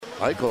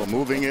Eichel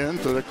moving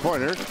into the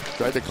corner.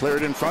 Tried to clear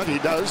it in front. He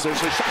does.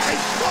 There's a shot. They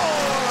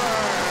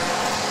score!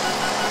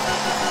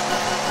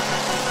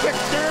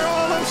 Victor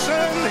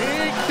Olofsson.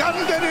 He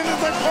gunned it into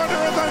the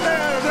corner of the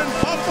net. And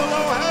Buffalo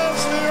has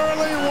the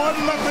early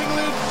 1-0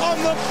 lead on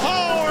the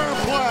power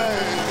play.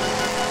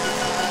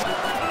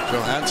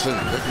 Johansson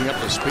picking up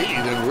the speed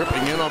and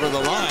ripping in over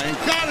the line.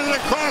 Got it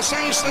across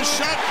ice. The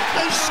shot.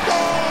 They score!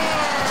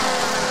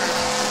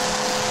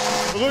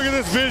 Look at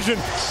this vision.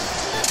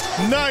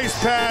 Nice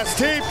pass,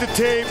 tape to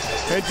tape,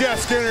 and Jeff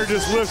Skinner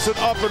just lifts it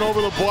up and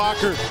over the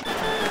blocker.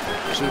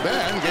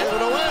 Subban gave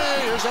it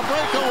away. Here's a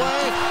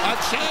breakaway. A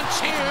chance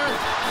here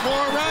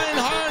for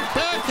Reinhart.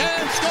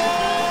 Backhand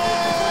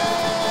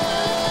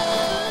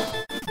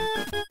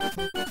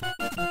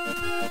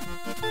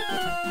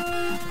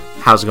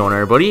score! How's it going,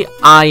 everybody?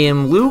 I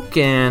am Luke,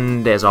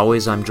 and as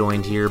always, I'm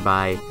joined here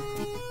by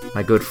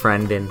my good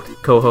friend and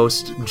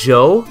co-host,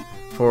 Joe,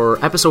 for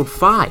episode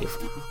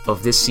 5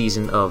 of this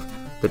season of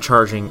the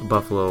Charging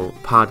Buffalo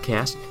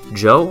podcast.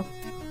 Joe,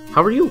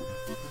 how are you?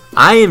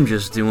 I am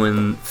just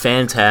doing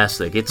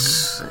fantastic.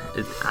 It's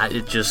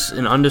just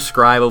an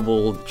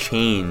undescribable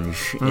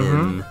change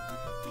in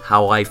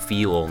how I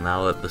feel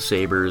now that the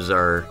Sabres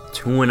are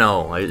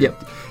 2-0. I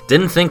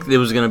didn't think it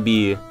was going to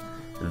be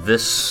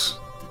this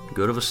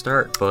good of a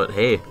start, but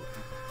hey.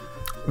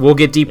 We'll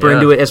get deeper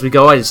into it as we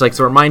go. I'd just like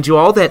to remind you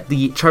all that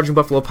the Charging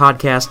Buffalo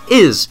podcast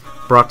is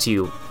brought to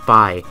you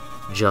by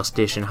Just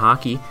Dishin'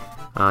 Hockey.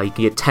 You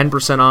can get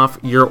 10% off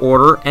your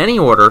order, any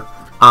order,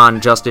 on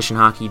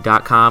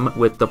justdishinhockey.com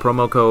with the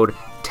promo code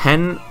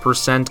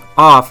 10%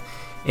 off.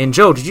 And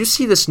Joe, did you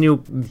see this new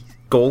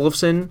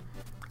Golofsson?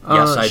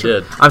 Yes, I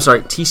did. I'm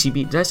sorry,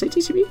 TCB. Did I say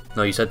TCB?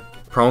 No, you said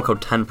promo code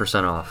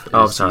 10% off.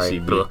 Oh, sorry.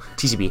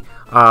 TCB.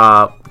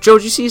 Joe,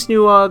 did you see this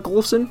new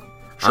Golofsson?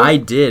 Sure. I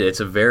did. It's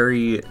a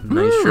very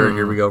nice shirt.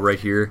 Here we go, right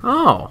here.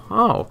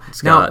 Oh.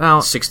 It's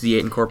got 68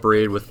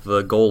 incorporated with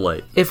the goal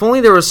light. If only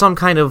there was some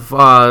kind of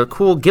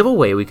cool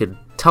giveaway we could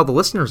tell the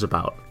listeners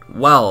about.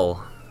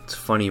 Well, it's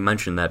funny you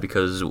mentioned that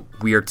because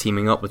we are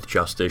teaming up with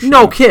Justice.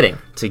 No kidding.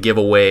 To give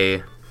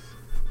away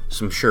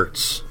some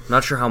shirts.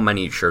 Not sure how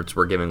many shirts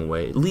we're giving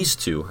away. At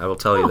least 2. I will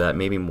tell you that.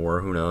 Maybe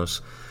more. Who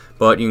knows.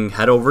 But you can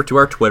head over to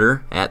our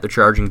Twitter,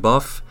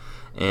 @TheChargingBuff,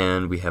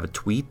 and we have a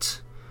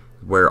tweet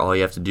where all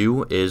you have to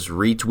do is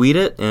retweet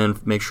it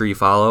and make sure you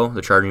follow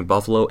the Charging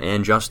Buffalo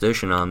and Just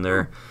Dishin' on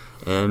there,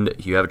 and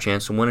you have a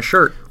chance to win a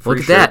shirt. Look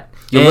at that.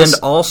 And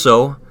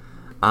also,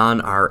 on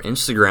our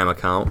Instagram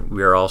account,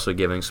 we are also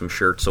giving some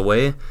shirts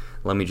away.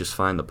 Let me just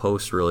find the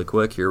post really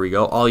quick. Here we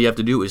go. All you have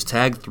to do is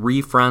tag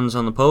 3 friends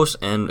on the post,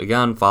 and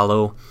again,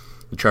 follow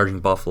the Charging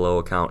Buffalo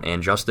account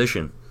and Just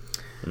Dishin',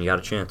 and you got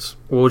a chance.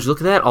 Well, would you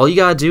look at that? All you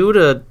gotta do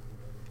to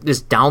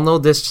just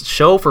download this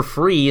show for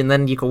free, and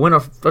then you can win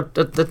a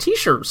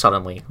t-shirt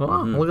suddenly.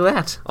 Wow, look at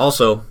that.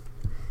 Also,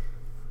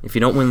 if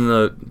you don't win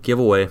the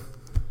giveaway,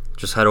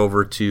 just head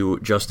over to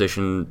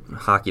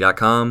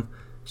justdishinhockey.com.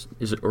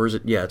 Is it?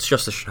 Yeah, it's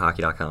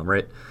justdishinhockey.com,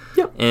 right?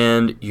 Yep.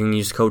 And you can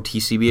use code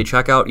TCB at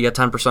checkout. You get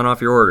 10%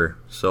 off your order,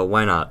 so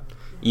why not?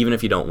 Even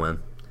if you don't win.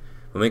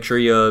 But make sure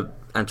you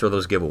enter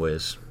those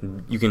giveaways.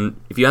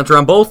 If you enter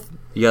on both,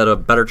 you got a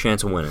better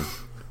chance of winning,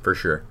 for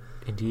sure.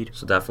 Indeed.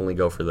 So definitely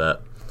go for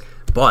that.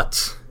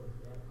 But,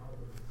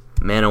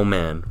 man oh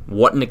man,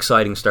 what an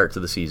exciting start to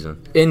the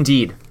season.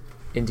 Indeed.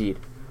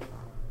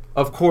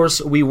 Of course,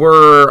 we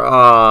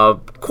were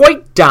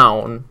quite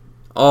down.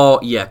 Oh,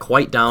 yeah,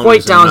 quite down Quite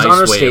is down a is nice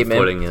understatement. way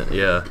of putting it,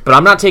 yeah. But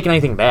I'm not taking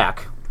anything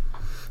back.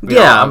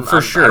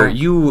 For sure.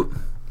 You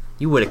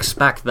would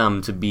expect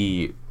them to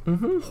be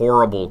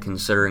horrible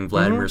considering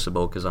Vladimir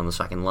Soboka's on the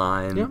second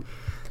line. Yep.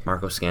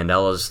 Marco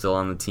Scandella is still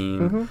on the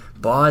team.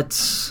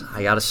 But,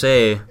 I gotta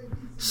say,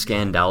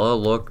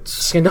 Scandella looked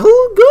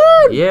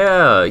good.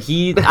 Yeah,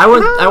 I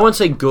wouldn't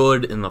say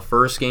good in the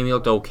first game. He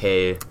looked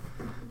okay.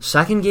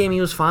 Second game, he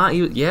was fine.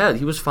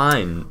 He was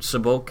fine.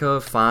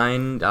 Soboka,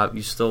 fine.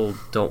 You still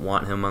don't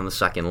want him on the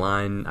second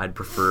line. I'd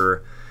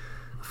prefer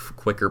a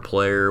quicker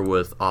player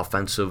with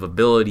offensive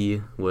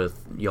ability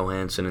with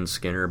Johansson and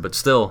Skinner, but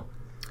still,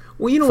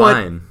 well, you know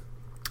fine.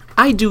 What?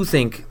 I do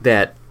think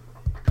that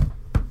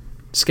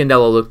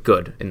Scandella looked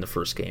good in the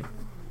first game.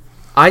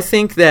 I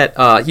think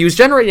that he was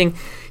generating.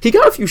 He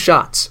got a few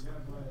shots,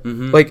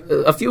 like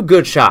a few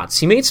good shots.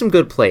 He made some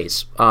good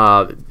plays.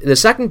 The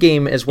second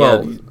game as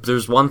well. Yeah,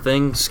 there's one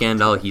thing,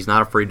 Scandella. He's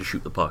not afraid to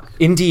shoot the puck.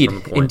 Indeed.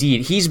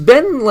 He's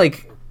been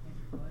like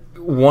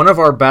one of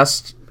our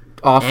best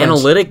offense.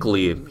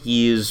 Analytically,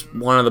 he's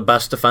one of the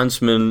best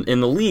defensemen in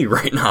the league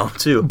right now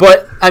too.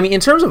 But I mean, in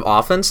terms of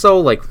offense, though,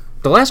 like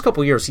the last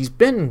couple of years,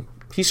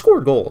 he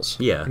scored goals.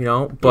 Yeah.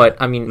 But,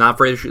 I mean... Not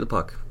afraid to shoot the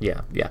puck.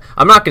 Yeah.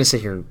 I'm not going to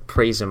sit here and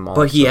praise him all.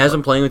 But he has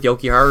been playing with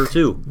Yoki Haru,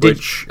 too,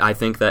 which I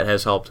think that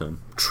has helped him.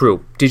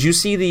 True. Did you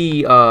see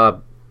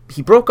the...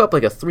 he broke up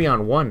like a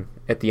 3-on-1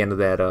 at the end of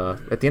that...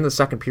 at the end of the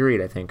second period,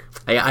 I think.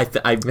 I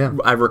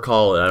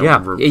recall it. I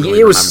don't it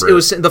remember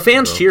was the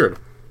fans cheered.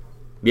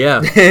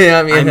 Yeah.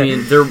 I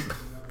mean, they're...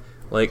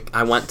 Like,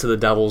 I went to the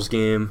Devils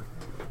game,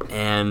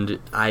 and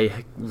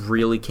I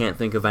really can't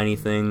think of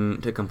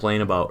anything to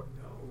complain about.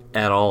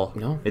 at all.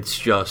 No. It's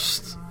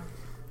just,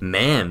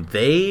 man,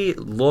 they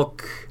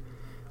look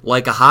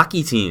like a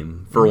hockey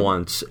team for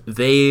once.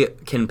 They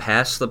can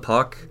pass the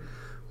puck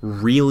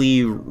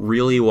really,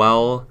 really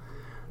well.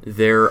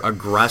 They're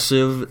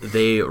aggressive.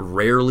 They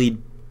rarely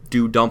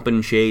do dump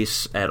and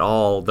chase at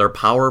all. Their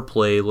power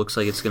play looks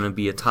like it's going to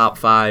be a top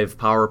 5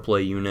 power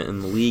play unit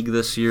in the league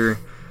this year.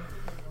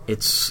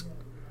 It's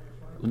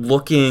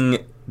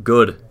looking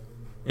good.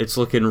 It's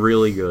looking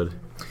really good.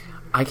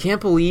 I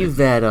can't believe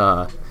that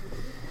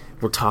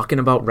we're talking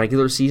about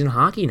regular season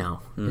hockey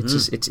now.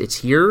 It's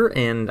here,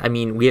 and I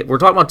mean we're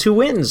talking about 2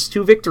 wins,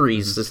 2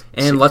 victories,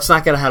 And let's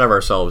not get ahead of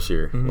ourselves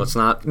here. Let's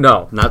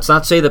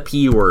not say the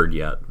P word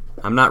yet.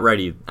 I'm not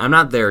ready. I'm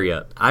not there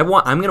yet. I'm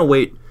going to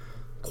wait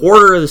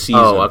quarter of the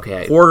season. Oh,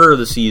 okay. Quarter of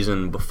the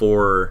season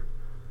before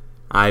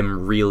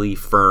I'm really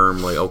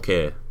firm. Like,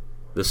 okay,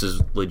 this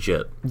is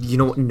legit. You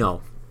know what?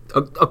 No.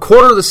 A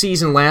quarter of the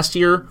season last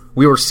year,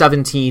 we were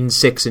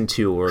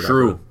 17-6-2 or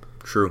whatever.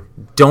 True.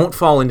 Don't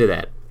fall into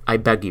that. I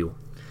beg you.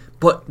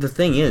 But the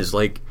thing is,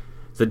 like,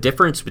 the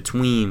difference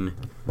between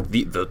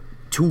the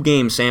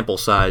 2-game sample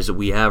size that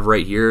we have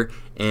right here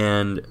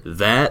and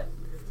that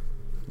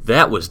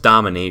was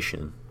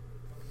domination.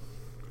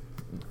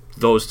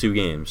 Those 2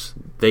 games,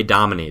 they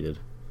dominated.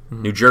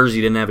 New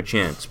Jersey didn't have a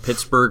chance.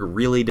 Pittsburgh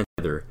really didn't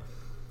either.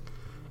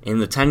 In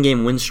the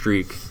 10-game win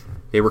streak,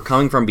 they were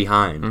coming from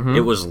behind.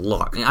 It was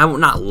luck.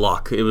 Not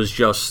luck. It was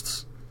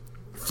just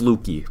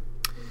fluky.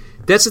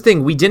 That's the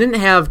thing. We didn't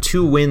have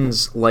 2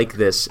 wins like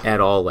this at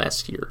all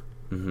last year.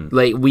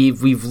 Like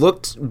we've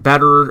looked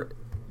better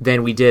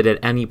than we did at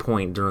any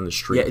point during the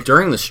streak. Yeah,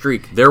 during the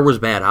streak, there was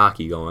bad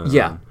hockey going on.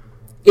 Yeah.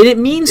 And it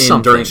means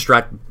something.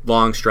 During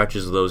long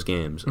stretches of those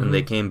games. And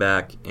they came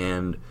back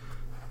and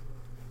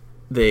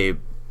they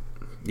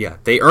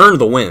earned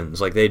the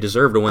wins. Like, they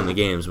deserved to win the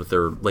games with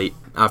their late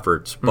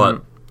efforts.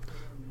 But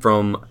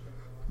from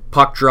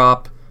puck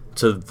drop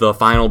to the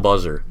final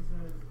buzzer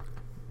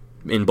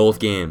in both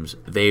games,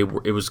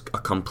 it was a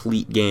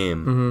complete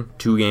game.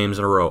 2 games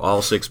in a row,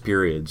 all 6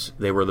 periods.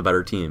 They were the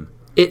better team.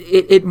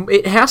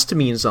 It has to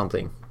mean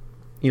something.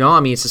 You know,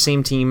 I mean, it's the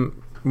same team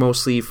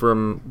mostly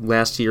from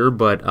last year,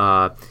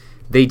 but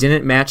they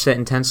didn't match that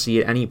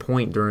intensity at any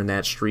point during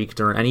that streak,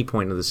 during any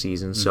point of the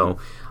season. So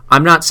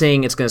I'm not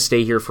saying it's going to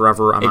stay here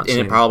forever.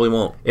 It probably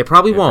won't. It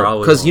probably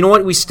won't. Because you know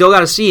what? We still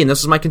got to see, and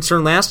this was my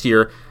concern last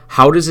year,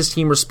 how does this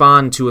team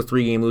respond to a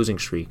 3-game losing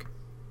streak?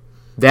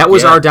 That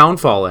was our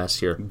downfall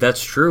last year.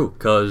 That's true.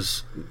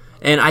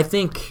 And I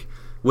think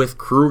with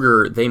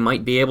Kruger, they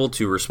might be able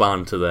to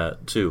respond to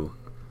that, too.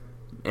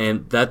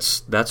 And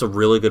that's a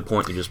really good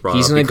point you just brought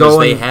up. Because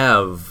they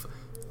have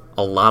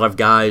a lot of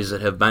guys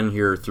that have been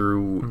here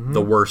through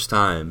the worst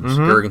times.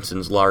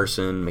 Girgensons,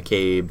 Larson,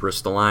 McCabe,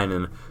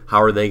 Ristolainen.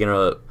 How are they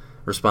going to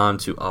respond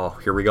to, oh,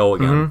 here we go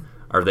again?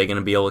 Are they going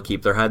to be able to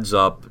keep their heads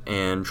up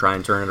and try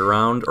and turn it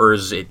around? Or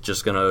is it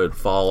just going to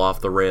fall off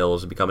the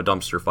rails and become a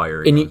dumpster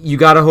fire again? And you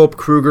got to hope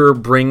Kruger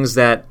brings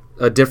a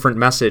different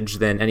message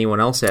than anyone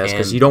else has,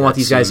 because you don't want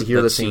these guys to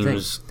hear the same thing.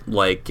 Seems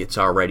like it's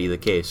already the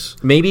case.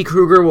 Maybe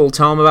Kruger will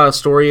tell him about a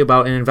story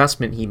about an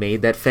investment he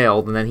made that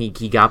failed, and then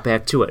he got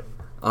back to it.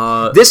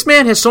 This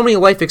man has so many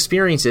life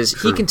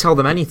experiences, he can tell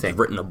them anything. He's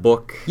written a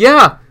book.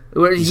 Yeah.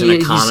 He's an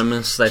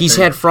economist, He's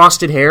had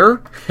frosted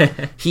hair.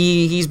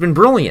 He's been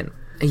brilliant.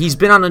 He's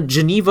been on a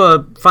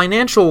Geneva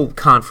financial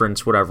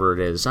conference, whatever it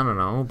is. I don't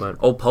know, but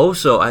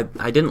Oposo,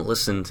 I didn't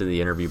listen to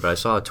the interview, but I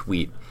saw a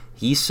tweet.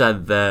 He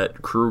said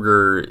that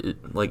Kruger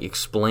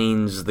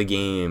explains the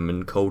game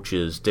and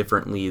coaches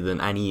differently than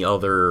any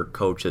other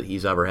coach that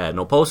he's ever had. And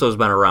Oposo's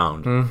been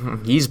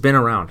around. He's been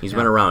around. He's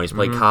been around. He's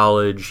played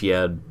college. He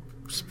had,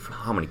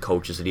 how many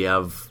coaches did he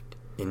have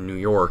in New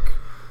York?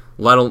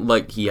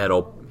 He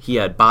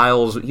had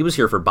Biles. He was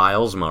here for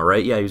Bilesma,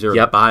 right? Yeah, he was here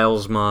with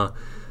Bilesma.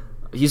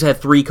 He's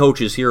had 3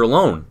 coaches here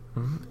alone,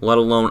 let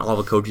alone all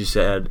the coaches he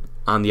had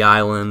on the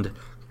island,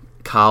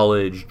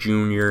 college,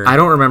 junior. I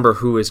don't remember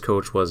who his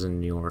coach was in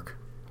New York.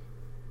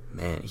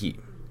 Man,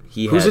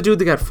 who's the dude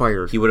that got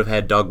fired? He would have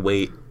had Doug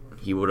Waite.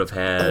 He would have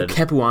had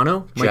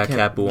Capuano? Jack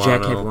Capuano.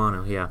 Jack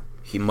Capuano, yeah.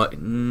 He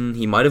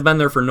might have been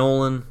there for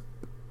Nolan.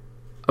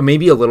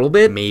 Maybe a little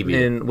bit.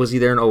 Maybe. And was he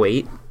there in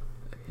 2008?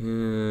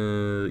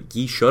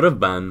 He should have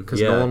been,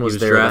 because Nolan was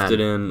there drafted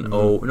then. in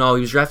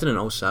he was drafted in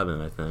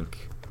 2007, I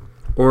think,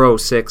 or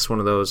 2006, one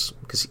of those,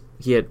 because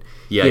he had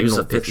he was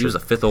a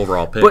 5th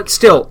overall pick. But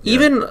still,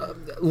 even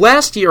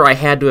last year, I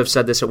had to have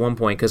said this at one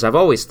point, because I've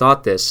always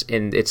thought this,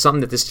 and it's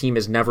something that this team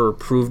has never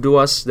proved to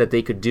us that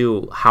they could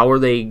do. How are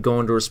they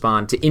going to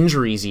respond to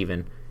injuries?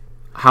 Even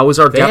how is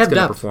our depth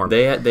going to perform?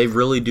 They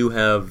really do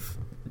have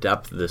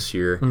depth this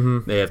year.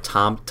 They have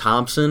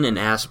Thompson and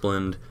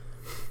Asplund.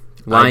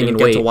 Lying I didn't in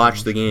get to wait.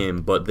 watch the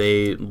game, but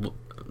they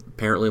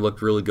apparently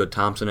looked really good.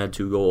 Thompson had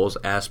 2 goals.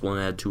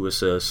 Asplund had 2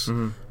 assists.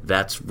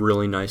 That's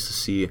really nice to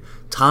see.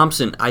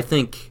 Thompson, I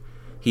think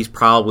he's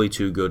probably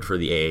too good for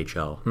the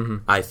AHL.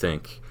 I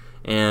think.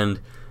 And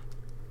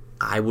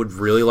I would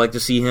really like to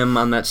see him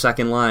on that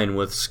second line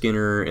with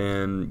Skinner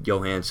and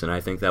Johansson. I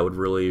think that would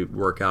really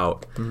work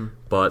out. Mm-hmm.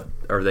 But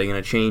are they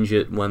going to change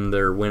it when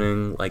they're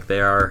winning like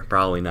they are?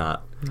 Probably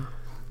not.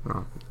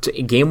 Well,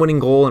 game-winning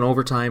goal in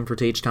overtime for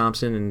Tage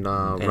Thompson, and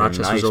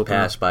Rochester's a nice open.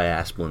 pass by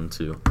Asplund,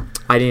 too.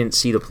 I didn't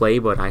see the play,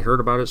 but I heard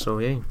about it, so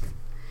hey.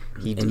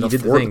 He did the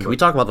thing. Can we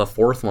talk about the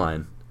fourth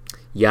line?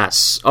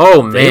 Yes.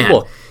 Oh, man. They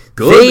look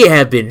good. They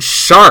have been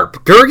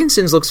sharp.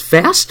 Gergensons looks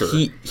faster.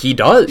 He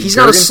does. He's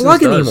not a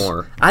slug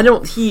anymore.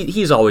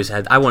 He's always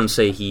had, I wouldn't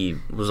say he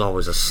was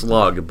always a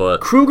slug,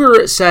 but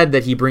Kruger said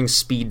that he brings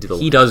speed to the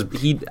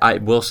line. I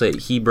will say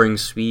he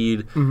brings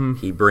speed.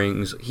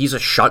 Mm-hmm. He's a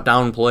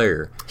shutdown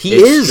player.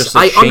 It's just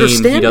a shame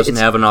understand. He doesn't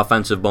have an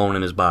offensive bone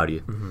in his body.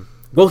 Mm-hmm.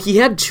 Well, he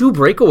had 2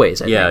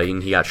 breakaways, I think.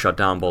 And he got shut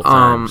down both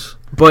times.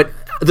 But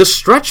the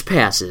stretch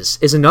passes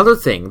is another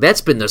thing.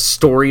 That's been the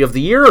story of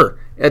the year.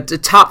 The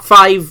top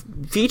 5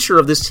 feature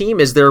of this team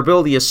is their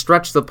ability to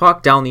stretch the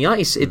puck down the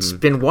ice. It's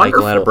been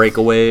wonderful. Michael had a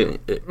breakaway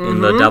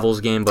in the Devils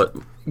game, but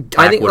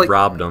Blackwood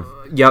robbed him.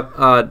 Yep.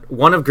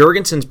 One of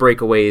Gergenson's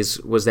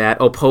breakaways was that.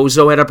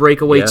 Opozo had a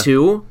breakaway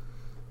too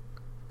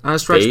on a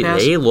stretch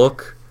pass. They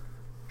look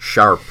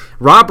sharp.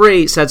 Rob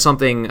Ray said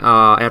something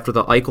after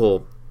the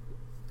Eichel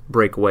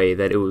breakaway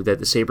that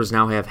the Sabres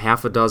now have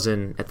half a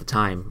dozen at the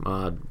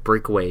time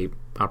breakaway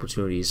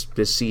opportunities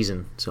this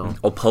season. So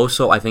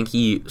Oposo, I think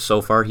he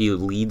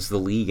leads the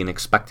league in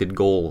expected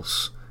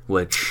goals,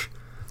 which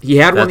he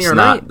had one the other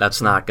night.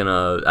 That's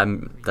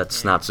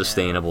not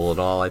sustainable at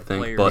all, I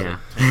think.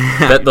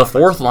 But the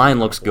fourth line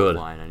looks good.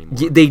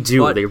 They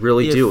do. But they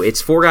really do.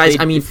 It's 4 guys.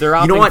 I mean,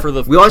 you know what?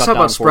 We always talk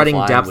about spreading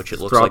depth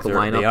throughout the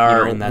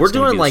lineup. We're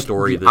doing like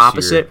the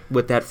opposite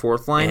with that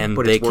fourth line,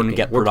 but it's working.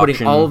 We're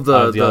putting all of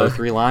the other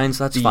 3 lines.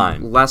 That's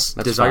fine. Less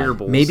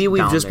desirable. Maybe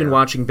we've just been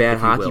watching bad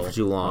hockey for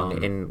too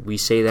long, and we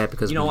say that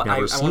because we've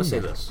never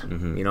seen this.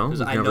 You know,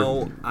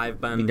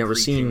 we've never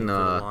seen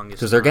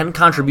because they're getting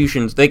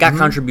contributions. They got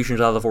contributions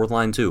out of the fourth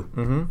line too.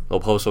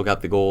 Oposo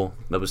got the goal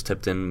that was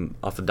tipped in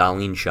off a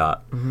Dahlin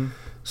shot.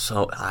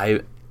 So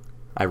I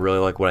really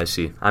like what I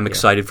see. I'm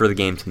excited for the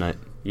game tonight.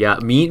 Yeah,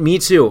 me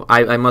too.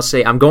 I must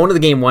say, I'm going to the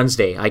game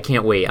Wednesday. I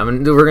can't wait. We're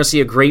going to see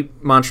a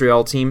great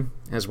Montreal team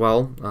as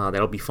well.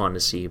 That'll be fun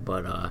to see.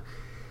 But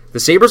the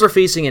Sabres are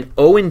facing an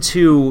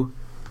 0-2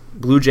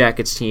 Blue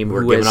Jackets team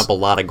who giving up a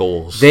lot of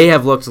goals. They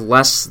have looked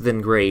less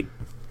than great,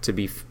 to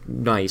be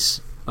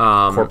nice.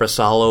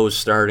 Korpisalo is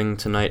starting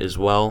tonight as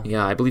well.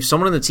 Yeah, I believe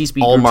someone in the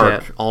T-Speed group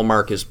chat.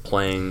 Allmark is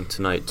playing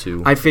tonight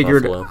too. I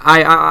figured Buffalo.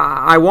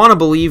 I want to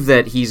believe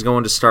that he's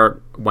going to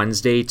start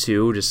Wednesday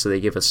too, just so they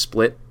give a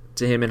split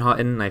to him and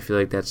Hutton. I feel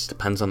like that's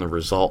depends on the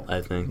result.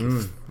 I think.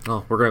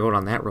 Oh, we're gonna go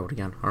down that road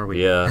again, are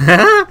we?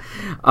 Yeah.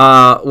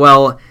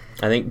 Well,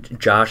 I think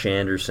Josh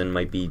Anderson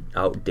might be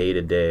out day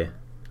to day.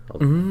 I'll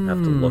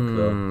have to look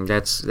though.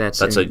 That's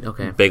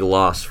a big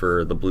loss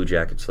for the Blue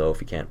Jackets though if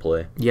he can't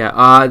play.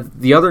 Yeah.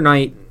 The other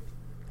night,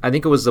 I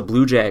think it was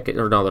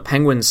the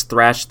Penguins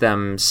thrashed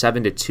them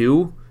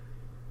 7-2.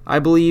 I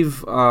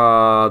believe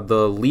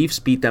the Leafs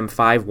beat them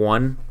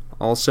 5-1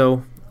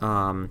 also.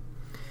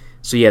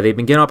 So yeah, they've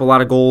been getting up a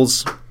lot of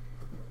goals.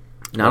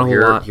 Not a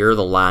whole lot. Here are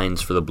the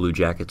lines for the Blue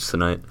Jackets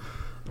tonight.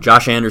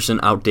 Josh Anderson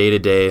out day to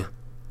day.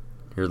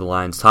 Here are the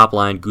lines. Top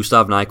line: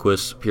 Gustav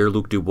Nyquist,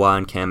 Pierre-Luc Dubois,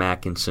 and Cam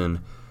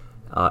Atkinson.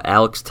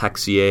 Alex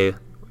Texier,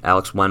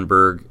 Alex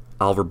Wenberg,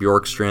 Oliver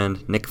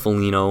Bjorkstrand, Nick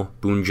Foligno,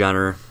 Boone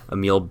Jenner,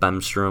 Emil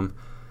Bemstrom,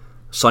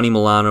 Sonny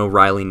Milano,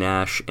 Riley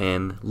Nash,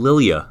 and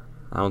Lilia.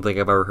 I don't think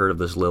I've ever heard of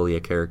this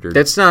Lilia character.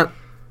 That's not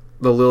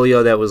the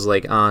Lilia that was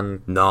like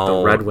on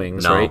the Red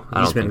Wings, right?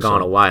 He's been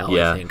gone a while,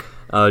 I think.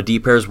 D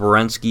pairs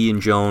Werenski and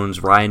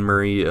Jones, Ryan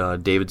Murray,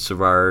 David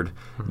Savard,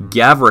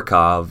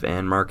 Gavrikov,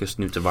 and Marcus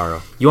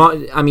Nutavaro.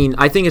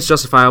 I think it's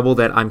justifiable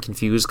that I'm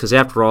confused because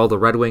after all, the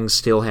Red Wings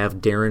still have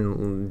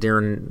Darren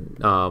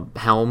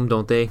Helm,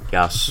 don't they?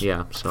 Yes.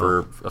 Yeah. So,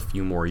 for a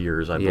few more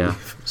years, I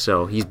believe.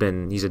 So he's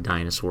a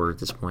dinosaur at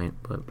this point,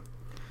 but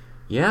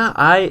yeah,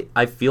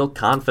 I feel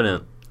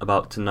confident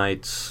about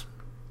tonight's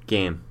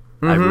game.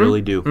 I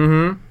really do.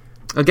 Mm-hmm.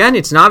 Again,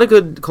 it's not a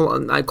good.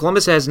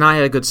 Columbus has not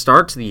had a good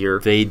start to the year.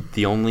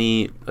 The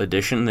only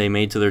addition they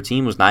made to their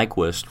team was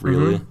Nyquist.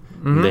 Really,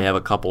 They have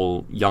a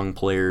couple young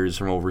players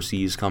from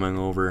overseas coming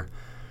over.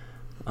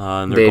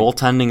 And their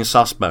goaltending is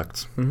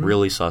suspect,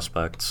 really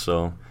suspect.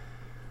 So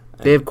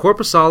they have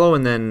Korpisalo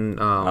and then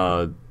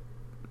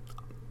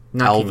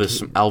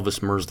Elvis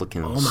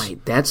Merzlikins. Oh my,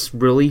 that's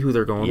really who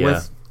they're going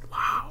with.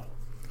 Wow,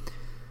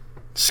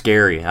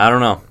 scary. I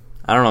don't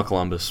know,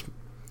 Columbus.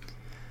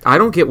 I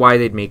don't get why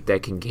they'd make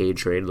that Kincaid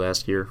trade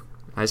last year.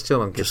 I still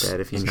don't get that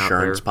if he's not there.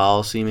 Insurance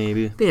policy,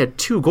 maybe. They had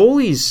 2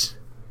 goalies,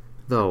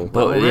 though.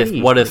 But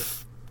what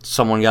if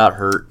someone got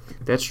hurt?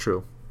 That's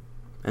true.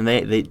 And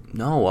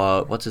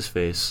what's his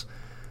face?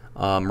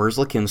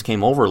 Merzlikins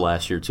came over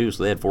last year too,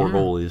 so they had 4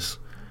 goalies.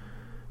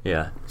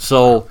 Yeah.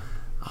 So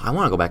I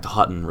want to go back to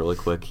Hutton really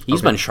quick.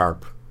 He's been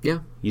sharp. Yeah.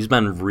 He's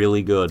been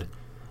really good.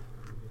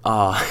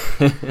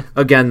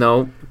 Again,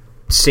 though,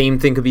 Same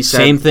thing could be said.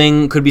 Same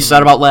thing could be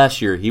said about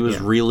last year. He was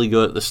really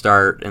good at the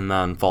start and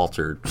then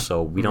faltered.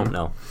 So we don't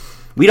know.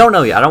 We don't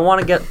know yet. I don't want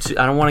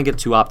to get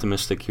too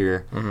optimistic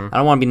here. I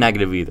don't want to be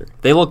negative either.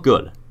 They look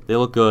good.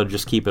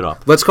 Just keep it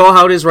up. Let's call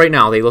how it is right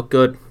now. They look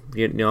good.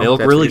 They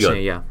look really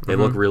good. Yeah, they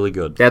look really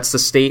good. That's the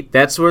state.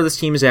 That's where this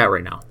team is at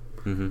right now.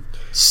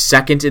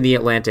 Second in the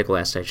Atlantic,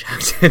 last I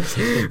checked.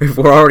 If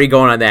we're already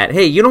going on that.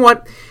 Hey, you know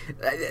what?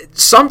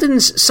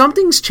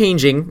 Something's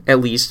changing, at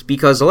least,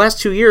 because the last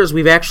 2 years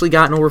we've actually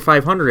gotten over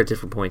 500 at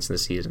different points in the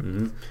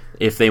season.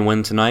 If they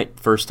win tonight,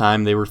 first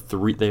time they've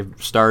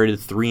started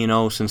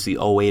 3-0 since the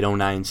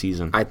 08-09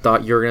 season. I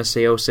thought you were going to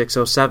say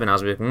 06-07. I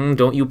was like,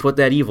 don't you put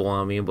that evil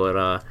on me,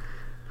 but...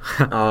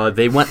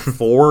 they went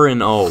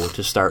 4-0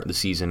 to start the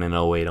season in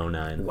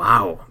 08-09.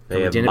 Wow.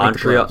 They have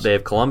Montreal. They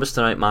have Columbus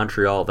tonight,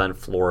 Montreal, then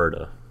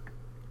Florida.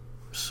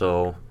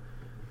 So,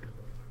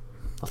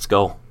 let's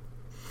go.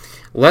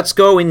 Let's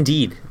go,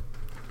 indeed.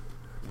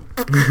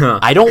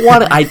 I don't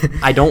want to.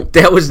 I don't.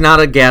 That was not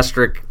a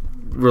gastric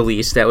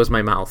release. That was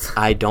my mouth.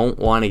 I don't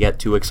want to get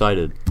too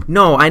excited.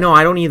 No, I know.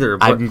 I don't either.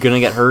 But I'm gonna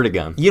get hurt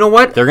again. You know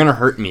what? They're gonna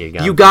hurt me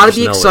again. You got to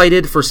be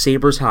excited for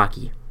Sabres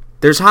hockey.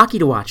 There's hockey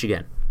to watch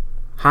again.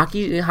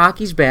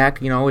 Hockey's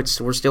back. You know,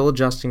 we're still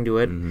adjusting to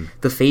it.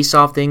 The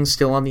face-off thing's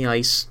still on the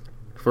ice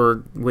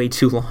for way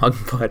too long.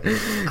 But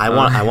I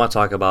want to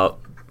talk about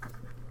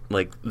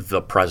like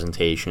the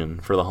presentation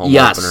for the home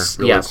opener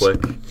really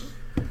quick.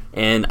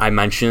 And I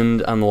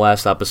mentioned on the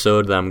last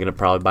episode that I'm going to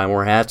probably buy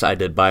more hats. I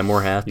did buy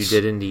more hats. You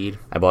did indeed.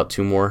 I bought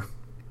 2 more.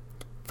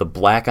 The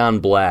black on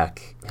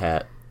black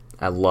hat.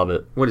 I love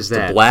it. What is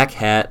that? The black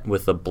hat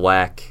with the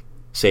black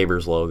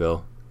Sabres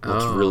logo.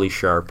 Looks really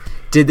sharp.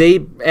 Did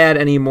they add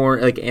any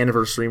more like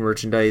anniversary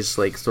merchandise,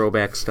 like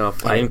throwback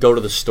stuff? I didn't go to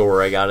the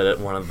store. I got it at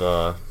one of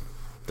the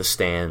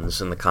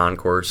stands in the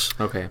concourse.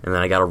 Okay. And then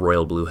I got a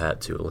royal blue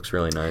hat too. It looks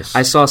really nice.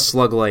 I saw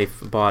Slug Life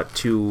bought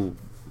 2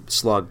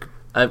 Slug.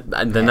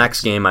 The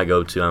next game I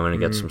go to, I'm going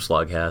to get some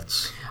Slug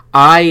hats.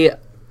 I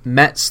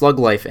met Slug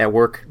Life at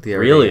work the other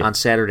Really? day on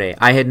Saturday.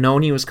 I had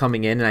known he was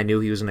coming in, and I knew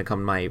he was going to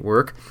come to my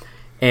work.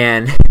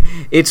 And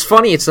it's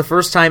funny, it's the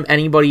first time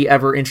anybody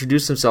ever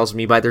introduced themselves to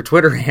me by their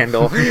Twitter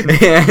handle.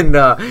 And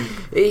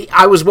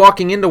I was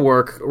walking into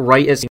work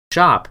right as he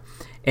shop,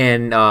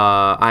 and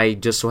I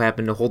just so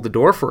happened to hold the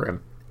door for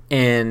him.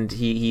 And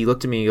he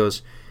looked at me and he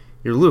goes,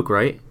 "You're Luke,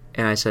 right?"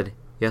 And I said,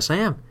 "Yes, I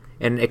am."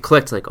 And it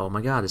clicked, like, oh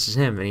my god, this is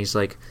him. And he's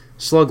like,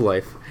 "Slug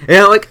Life." And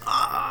I'm like,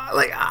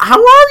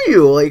 how are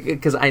you? Like,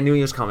 because I knew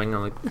he was coming.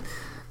 I'm like...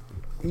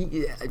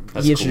 He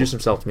introduced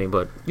himself to me,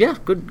 but yeah,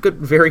 good,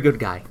 very good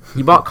guy.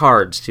 He bought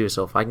cards too,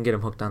 so if I can get him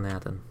hooked on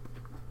that, then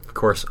of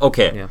course.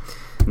 Okay. Yeah.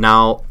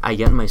 Now I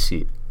get in my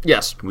seat.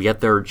 Yes, we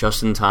get there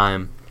just in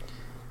time.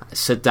 I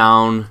sit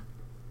down,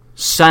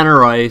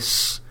 center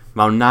ice,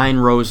 about 9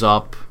 rows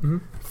up,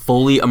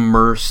 fully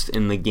immersed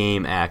in the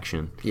game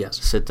action.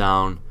 Yes. Sit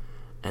down,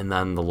 and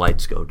then the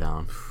lights go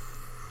down,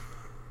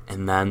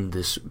 and then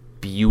this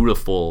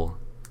beautiful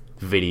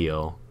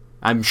video.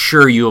 I'm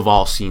sure you have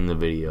all seen the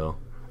video.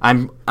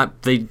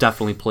 They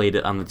definitely played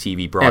it on the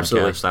TV broadcast.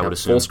 Absolutely. I would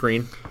assume Full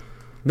screen,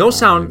 no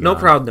sound, no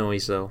crowd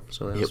noise though.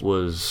 So it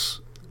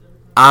was.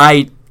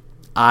 I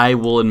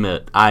will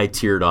admit I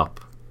teared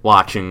up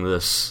watching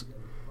this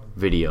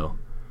video.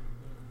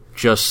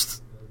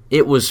 Just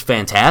it was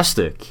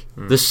fantastic.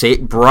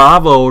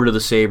 Bravo to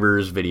the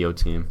Sabres video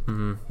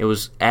team. It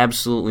was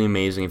absolutely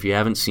amazing. If you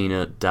haven't seen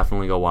it,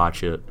 definitely go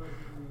watch it.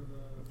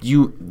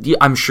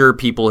 I'm sure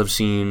people have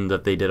seen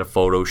that they did a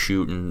photo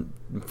shoot in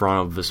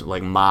front of this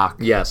like mock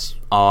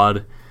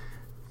odd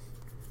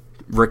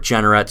Rick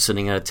Jeanneret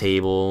sitting at a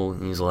table,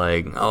 and he's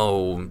like,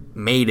 "Oh,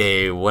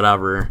 Mayday,"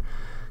 whatever,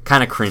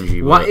 kind of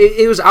cringy. Well,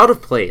 it was out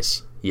of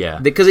place. Yeah,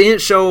 because it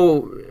didn't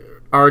show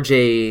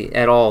RJ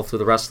at all through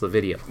the rest of the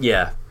video.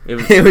 Yeah,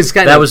 it was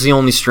kind that was the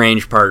only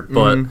strange part.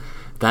 But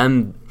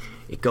then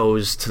it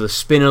goes to the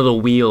spin of the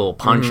wheel,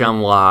 punch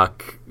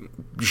Emlock.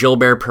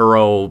 Gilbert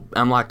Perreault,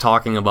 Emlock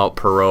talking about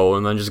Perreault,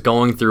 and then just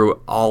going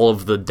through all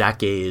of the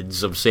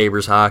decades of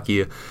Sabres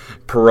hockey.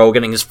 Perreault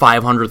getting his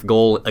 500th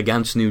goal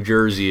against New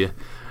Jersey.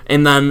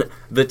 And then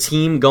the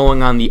team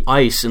going on the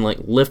ice and like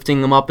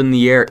lifting them up in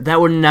the air.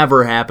 That would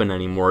never happen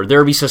anymore. There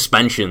would be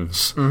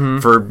suspensions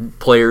for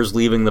players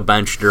leaving the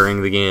bench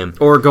during the game.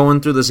 Or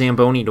going through the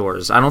Zamboni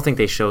doors. I don't think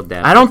they showed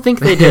that. I don't think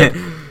they did.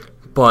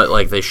 But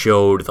like they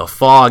showed the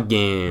fog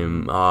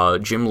game,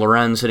 Jim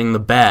Lorenz hitting the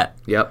bat.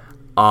 Yep.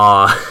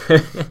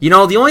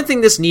 The only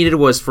thing this needed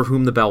was "For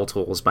Whom the Bell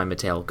Tolls" by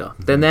Metallica.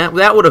 Then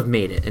that would have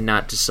made it, and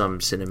not just some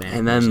cinematic.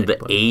 And then the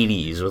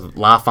 80s with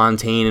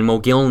LaFontaine and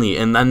Mogilny,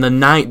 and then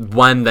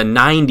when the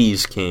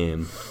 90s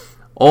came,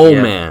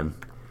 man,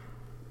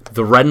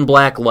 the red and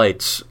black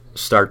lights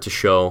start to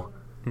show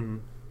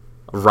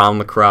around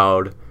the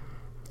crowd.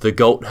 The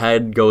goat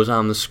head goes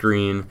on the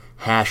screen.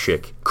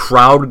 Hasek.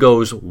 Crowd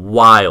goes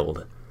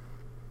wild.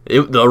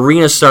 The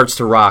arena starts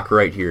to rock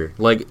right here.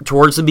 Like,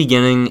 towards the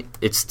beginning,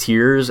 it's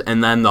tears,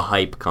 and then the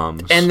hype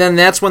comes. And then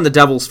that's when the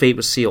Devil's fate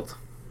was sealed.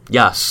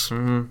 Yes.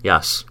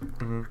 Yes.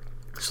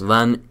 So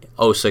then,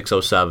 06,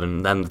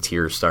 07, then the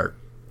tears start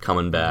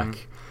coming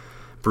back.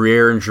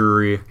 Briere and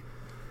Drury.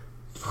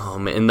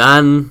 And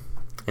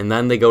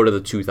then they go to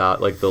the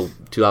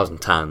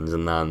 2010s,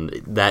 and then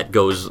that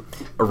goes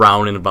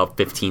around in about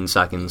 15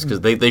 seconds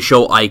because they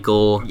show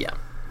Eichel,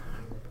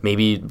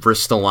 maybe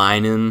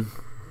Ristolainen.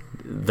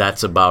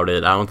 That's about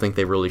it. I don't think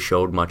they really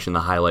showed much in the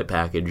highlight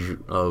package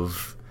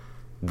of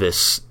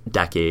this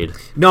decade.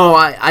 No,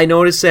 I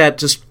noticed that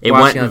just it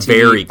watching went on TV,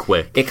 very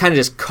quick. It kind of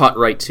just cut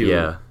right to.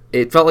 Yeah.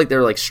 It felt like they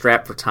were like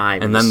strapped for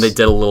time. And then they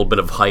did a little bit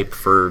of hype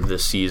for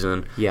this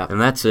season. Yeah. And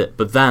that's it.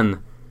 But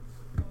then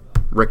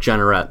Rick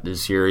Jeanneret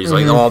is here. He's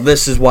like, oh,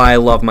 this is why I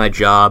love my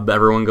job.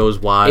 Everyone goes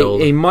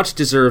wild. A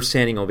much-deserved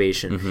standing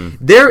ovation.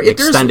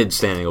 Extended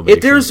standing ovation.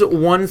 If there's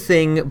one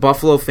thing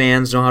Buffalo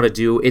fans know how to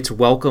do, it's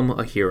welcome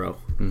a hero.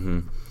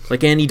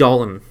 Like Andy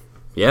Dalton.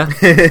 Yeah.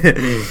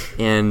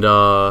 And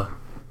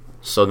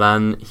so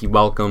then he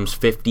welcomes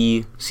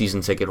 50 season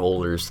ticket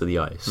holders to the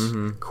ice.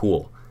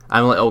 Cool.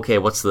 I'm like, okay,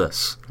 what's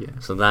this? Yeah.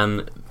 So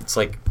then it's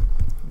like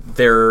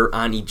they're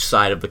on each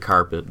side of the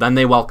carpet. Then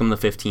they welcome the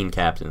 15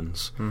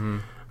 captains.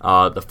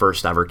 The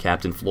first ever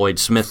captain, Floyd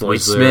Smith,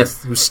 was there.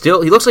 Who's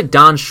still, he looks like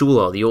Don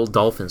Shula, the old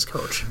Dolphins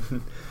coach.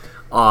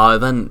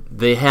 Then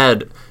they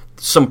had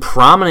some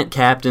prominent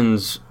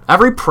captains.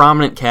 Every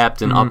prominent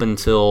captain up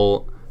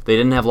until they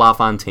didn't have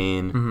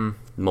LaFontaine.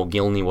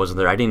 Mogilny wasn't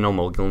there. I didn't know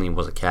Mogilny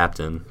was a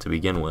captain to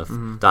begin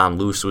with. Don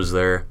Luce was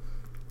there.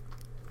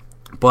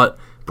 But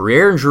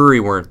Briere and Drury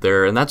weren't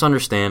there, and that's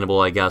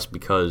understandable, I guess,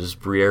 because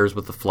Briere's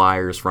with the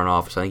Flyers front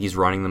office. I think he's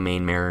running the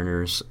Maine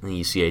Mariners in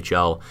the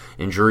ECHL,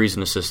 and Drury's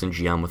an assistant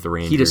GM with the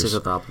Rangers. He just is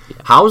at the top. Yeah.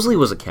 Housley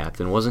was a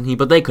captain, wasn't he?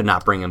 But they could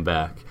not bring him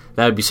back.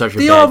 That would be such a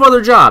They bad... all have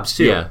other jobs,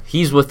 too. Yeah,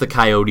 he's with the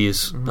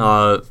Coyotes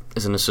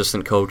as an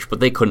assistant coach,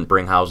 but they couldn't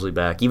bring Housley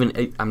back.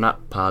 Even I'm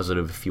not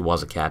positive if he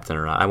was a captain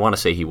or not. I want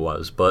to say he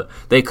was, but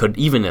they could,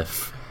 even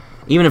if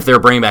they were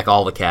bringing back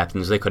all the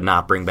captains, they could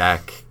not bring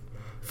back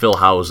Phil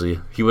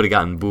Housley. He would have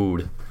gotten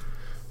booed.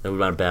 That would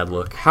have been a bad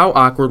look. How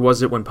awkward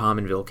was it when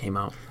Pominville came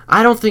out?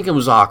 I don't think it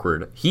was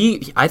awkward.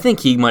 I think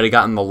he might have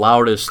gotten the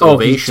loudest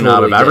ovation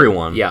out of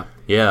everyone. Yeah.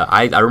 Yeah,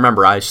 I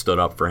remember I stood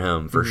up for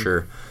him, for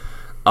sure.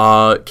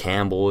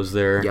 Campbell was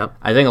there. Yep.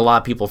 I think a lot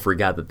of people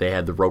forgot that they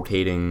had the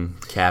rotating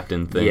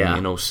captain thing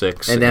in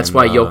 06. And that's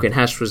why Jochen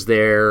Hess was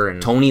there.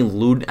 And Tony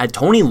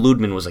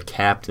Ludman was a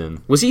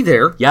captain. Was he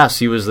there? Yes,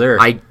 he was there.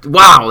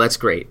 Wow, that's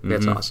great.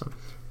 That's awesome.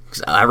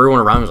 Everyone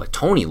around was like,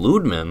 Tony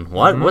Ludman?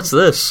 What? What's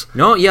this?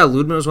 No, yeah,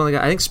 Ludman was one of the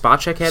guys. I think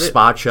Spacek had it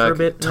for a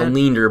bit.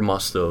 Linder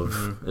must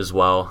have as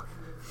well.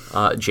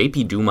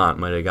 J.P. Dumont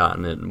might have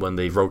gotten it when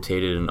they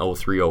rotated in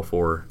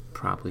 03-04.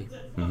 Probably.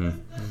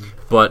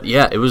 But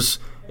yeah, it was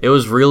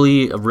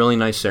really a really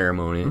nice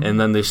ceremony, and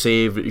then they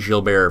saved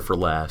Gilbert for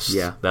last.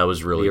 Yeah, that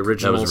was really the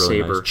original that was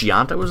really Sabre. Nice.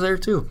 Gianta was there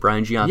too.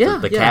 Brian Gianta,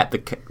 Yeah,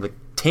 the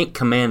tank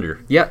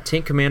commander. Yeah,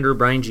 tank commander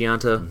Brian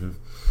Gianta.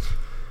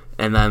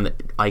 And then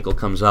Eichel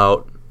comes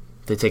out.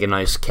 They take a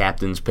nice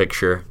captain's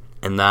picture,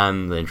 and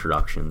then the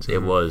introductions.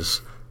 It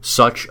was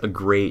such a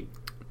great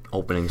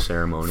opening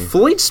ceremony.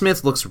 Floyd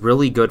Smith looks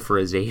really good for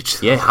his age.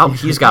 Yeah,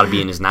 he's got to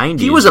be in his 90s.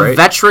 He was a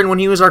veteran when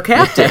he was our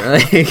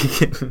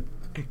captain.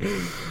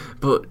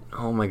 But,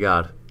 oh my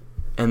god.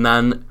 And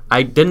then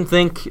I didn't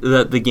think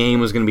that the game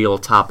was going to be able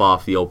to top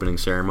off the opening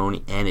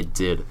ceremony, and it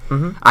did.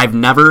 I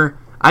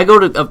go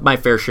to my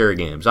fair share of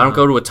games. I don't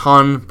go to a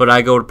ton, but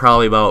I go to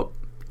probably about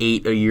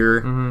 8 a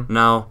year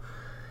now.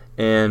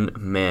 And,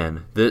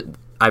 man,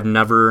 I've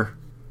never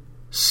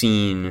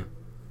seen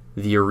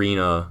the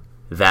arena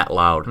that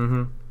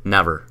loud.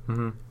 Never.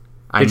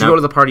 Did you go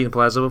to the party in the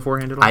plaza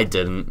beforehand at all? I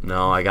didn't.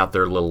 No, I got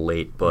there a little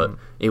late, but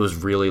it was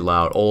really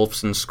loud.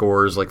 Olofsson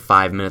scores like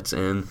 5 minutes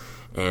in,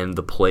 and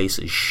the place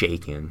is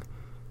shaking.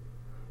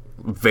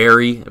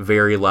 Very,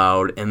 very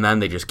loud, and then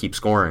they just keep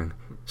scoring.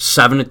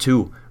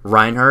 7-2.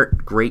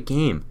 Reinhart, great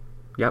game.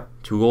 Yep.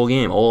 2-goal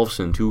game.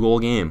 Olofsson, 2-goal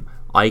game.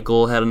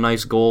 Eichel had a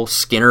nice goal.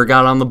 Skinner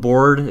got on the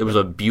board. It was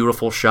a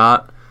beautiful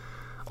shot.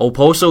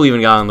 Oposo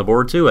even got on the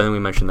board, too. I think we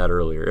mentioned that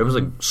earlier. It was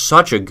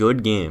such a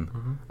good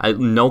game.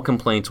 No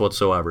complaints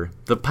whatsoever.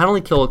 The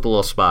penalty kill looked a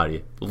little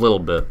spotty, a little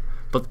bit,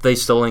 but they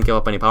still didn't give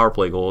up any power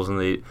play goals, and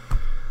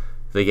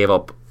they gave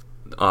up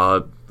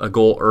a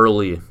goal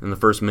early in the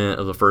first minute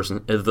of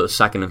the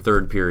second and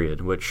third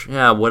period. Which,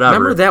 yeah, whatever.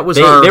 Remember that was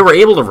they were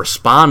able to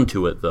respond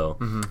to it though.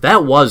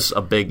 That was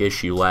a big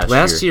issue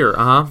last year.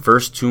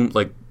 First two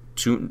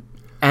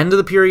end of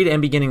the period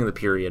and beginning of the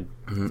period,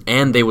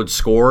 and they would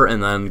score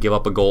and then give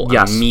up a goal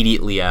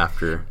immediately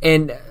after.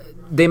 And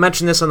they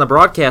mentioned this on the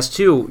broadcast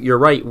too. You're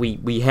right.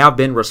 We have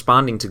been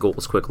responding to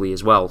goals quickly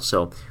as well.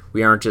 So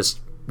we aren't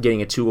just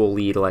getting a 2-goal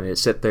lead, letting it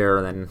sit there,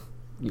 and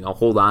then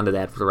hold on to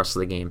that for the rest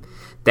of the game.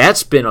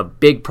 That's been a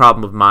big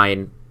problem of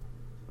mine.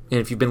 And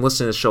if you've been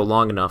listening to the show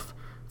long enough,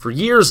 for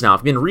years now,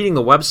 I've been reading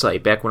the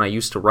website back when I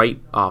used to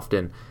write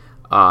often.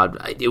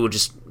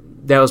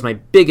 That was my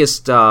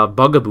biggest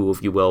bugaboo,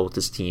 if you will, with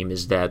this team,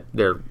 is that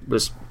there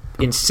was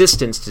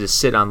insistence to just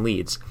sit on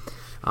leads.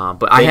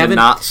 But I haven't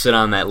not sit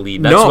on that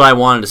lead. That's what I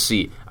wanted to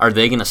see. Are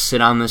they going to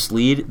sit on this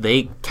lead?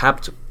 They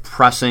kept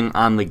pressing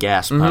on the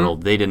gas pedal.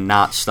 They did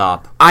not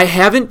stop. I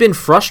haven't been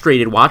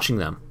frustrated watching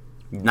them.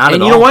 Not at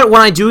And all. you know what?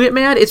 When I do get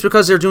mad, it's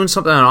because they're doing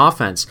something on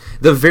offense.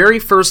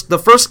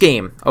 The first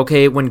game,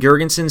 okay, when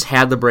Girgensons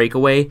had the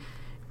breakaway,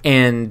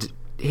 and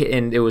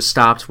it was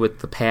stopped with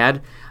the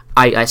pad,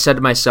 I said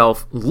to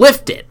myself,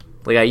 lift it.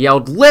 Like, I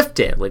yelled, lift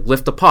it. Like,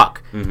 lift the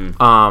puck.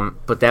 Mm-hmm.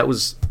 But that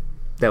was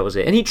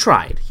it. And he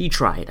tried.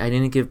 I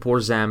didn't give poor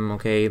Zem,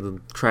 okay,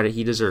 the credit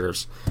he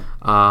deserves.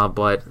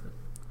 But,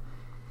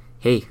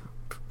 hey,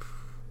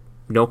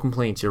 no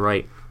complaints. You're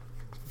right.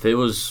 It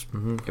was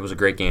a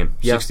great game.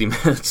 Yeah. 60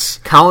 minutes.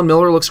 Colin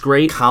Miller looks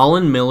great.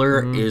 Colin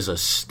Miller is a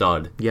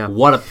stud. Yeah.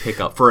 What a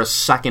pickup for a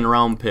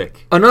second-round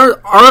pick.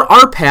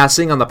 Our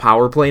passing on the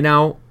power play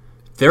now.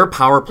 Their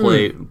power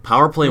play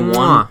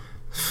one,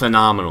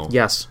 phenomenal.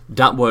 Yes.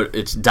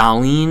 It's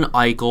Dahlin,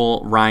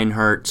 Eichel,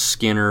 Reinhart,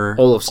 Skinner,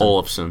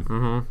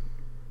 Olofsson.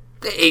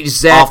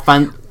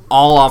 Exactly.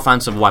 All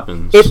offensive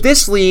weapons. If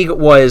this league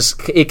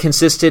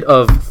consisted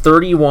of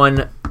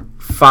 31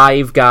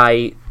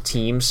 5-guy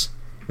teams,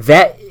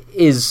 that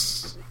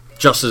is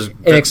just as an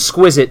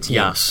exquisite team.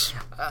 Yes.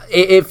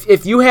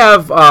 If you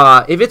have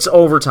if it's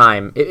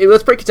overtime,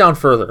 let's break it down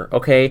further.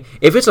 Okay,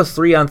 if it's a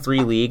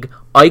 3-on-3 league,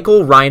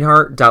 Eichel,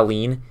 Reinhart,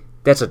 Dahlin,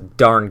 that's a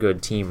darn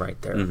good team right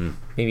there. Mm-hmm.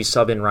 Maybe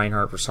sub in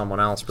Reinhart for someone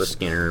else, but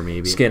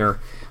Skinner.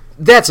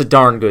 That's a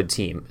darn good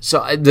team.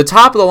 So the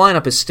top of the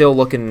lineup is still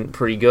looking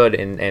pretty good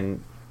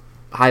and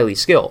highly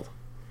skilled.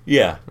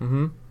 Yeah.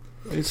 Mm-hmm.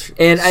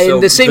 And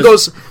the same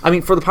goes. I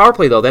mean, for the power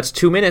play though, that's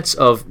 2 minutes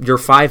of your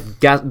 5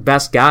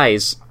 best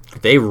guys.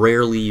 They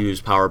rarely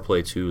use power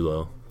play too,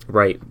 though.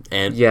 Right.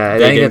 And yeah,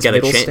 they didn't get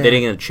a chance. They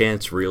didn't get a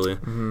chance really.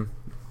 Mm-hmm.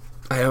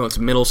 I know it's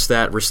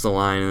Middlestat,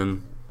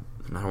 Ristolainen.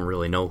 I don't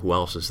really know who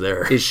else is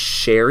there. Is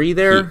Sherry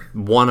there?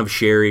 One of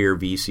Sherry or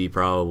VC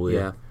probably.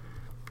 Yeah.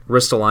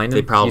 Ristolainen.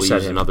 They probably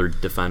use another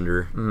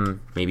defender. Mm-hmm.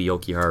 Maybe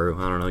Yokiharu.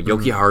 I don't know.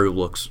 Yokiharu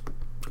looks.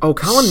 Oh,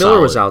 Colin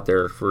Miller was out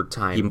there for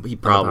time. He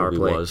probably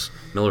was.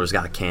 Miller's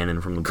got a cannon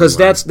from the. Because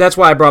that's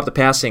why I brought up the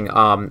passing.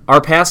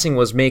 Our passing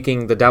was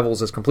making the Devils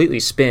just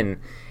completely spin,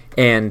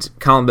 and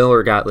Colin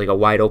Miller got like a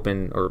wide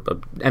open or a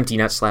empty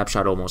net slap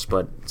shot almost,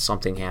 but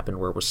something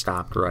happened where it was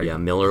stopped. Right. Yeah,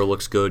 Miller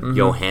looks good. Mm-hmm.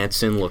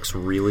 Johansson looks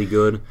really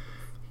good.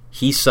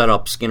 He set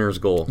up Skinner's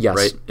goal. Yes.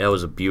 Right. That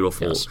was a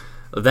beautiful. Yes.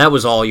 That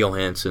was all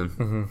Johansson.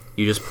 Mm-hmm.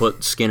 You just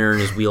put Skinner in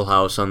his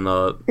wheelhouse on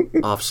the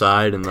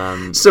offside, and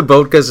then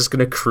Sobotka's just going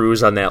to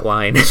cruise on that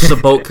line.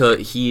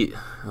 Sobotka,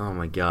 oh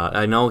my god!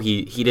 I know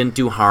he didn't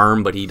do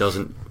harm, but he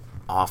doesn't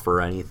offer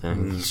anything.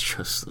 Mm-hmm. He's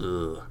just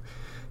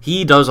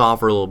he does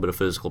offer a little bit of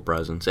physical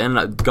presence,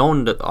 and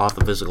going off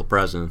of physical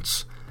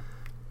presence,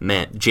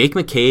 man, Jake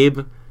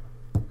McCabe,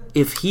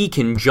 if he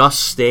can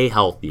just stay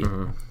healthy,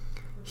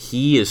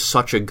 he is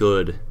such a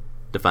good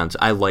defense.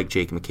 I like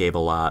Jake McCabe a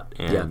lot,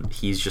 and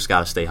he's just got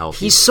to stay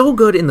healthy. He's so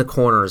good in the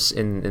corners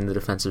in the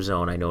defensive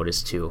zone, I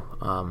noticed, too.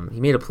 He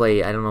made a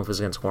play, I don't know if it was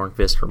against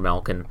Hornqvist or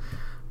Malkin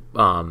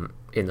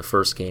in the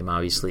first game,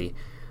 obviously.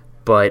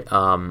 But,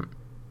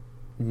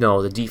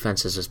 no, the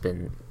defense has just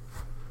been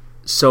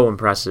so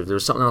impressive. There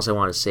was something else I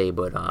wanted to say,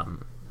 but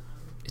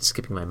it's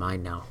skipping my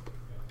mind now.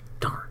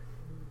 Darn.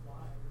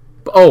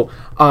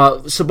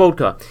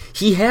 Sobotka.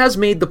 He has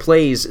made the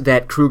plays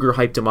that Kruger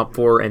hyped him up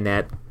for and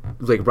that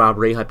like Rob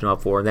Ray hyped him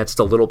up for, and that's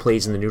the little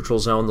plays in the neutral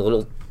zone, the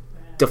little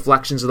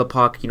deflections of the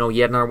puck. You know, he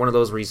had another one of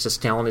those where he's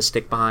just tailing his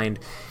stick behind,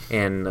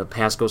 and the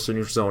pass goes to the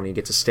neutral zone, and he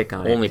gets a stick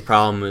on it. Only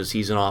problem is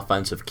he's an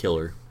offensive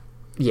killer.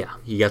 Yeah.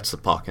 He gets the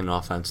puck, and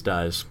offense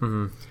dies.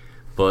 Mm-hmm.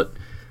 But,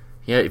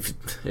 yeah,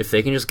 if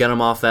they can just get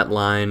him off that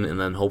line and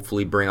then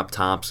hopefully bring up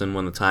Thompson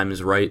when the time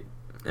is right,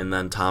 and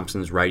then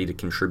Thompson's ready to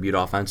contribute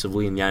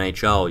offensively in the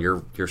NHL,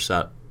 you're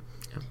set.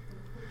 Yeah.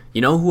 You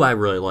know who I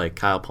really like?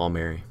 Kyle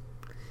Palmieri.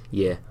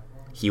 Yeah.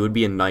 He would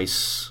be a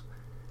nice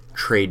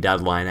trade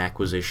deadline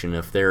acquisition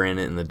if they're in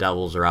it and the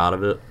Devils are out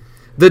of it.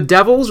 The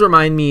Devils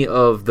remind me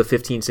of the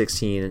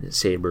 15-16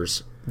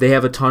 Sabres. They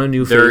have a ton of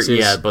new faces.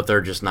 Yeah, but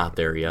they're just not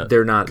there yet.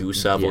 They're not.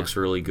 Gusev looks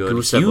really good.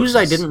 Gusev Hughes,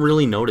 I didn't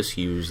really notice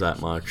Hughes that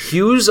much.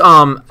 Hughes,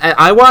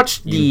 I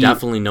watched the. You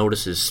definitely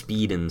notice his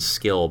speed and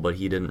skill, but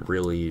he didn't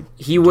really.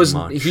 He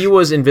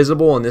was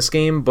invisible in this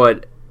game,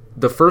 but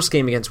the first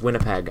game against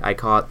Winnipeg, I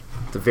caught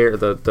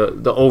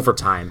the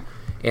overtime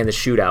and the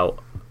shootout.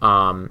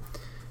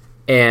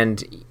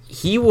 And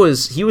he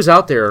was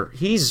out there.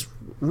 He's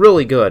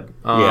really good.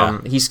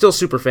 He's still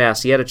super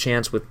fast. He had a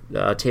chance with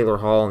Taylor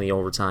Hall in the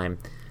overtime.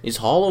 Is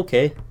Hall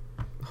okay?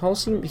 Hall I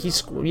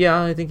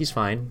think he's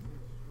fine.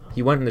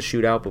 He went in the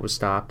shootout but was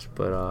stopped.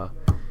 But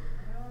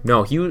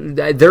no,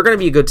 they're going to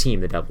be a good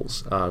team, the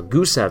Devils.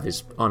 Gusev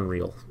is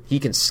unreal. He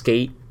can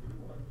skate.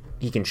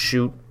 He can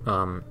shoot.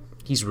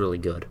 He's really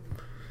good.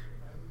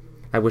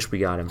 I wish we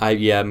got him.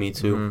 Yeah, me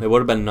too. Mm-hmm. It would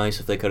have been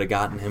nice if they could have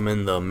gotten him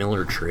in the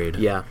Miller trade.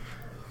 Yeah.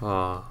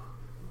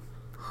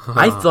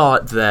 I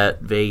thought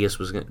that Vegas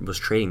was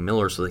trading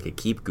Miller so they could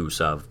keep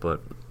Gusev,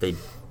 but they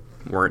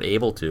weren't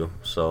able to.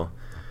 So,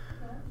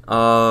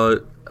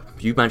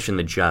 you mentioned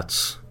the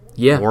Jets.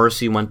 Yeah.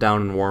 Morrissey went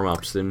down in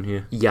warm-ups, didn't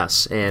he?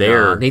 Yes,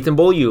 and Nathan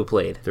Beaulieu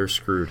played. They're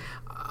screwed.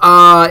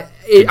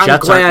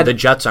 The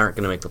Jets aren't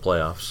going to make the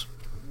playoffs.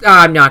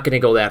 I'm not going to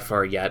go that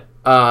far yet.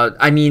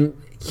 I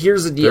mean,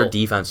 Here's the deal. Their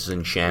defense is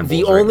in shambles.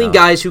 The right only now.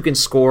 guys who can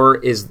score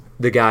is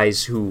the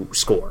guys who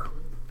score.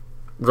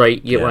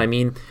 Right? You get what I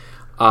mean?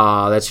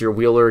 That's your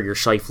Wheeler, your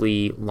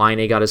Scheifele.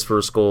 Line got his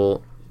first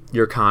goal.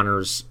 Your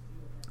Connors.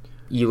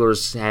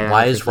 Ehlers had...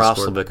 Why is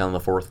Roslovic on the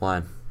fourth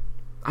line?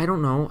 I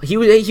don't know.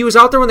 He was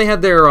out there when they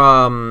had their...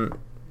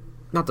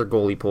 not their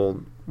goalie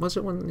pulled. Was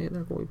it when they had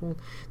their goalie pulled?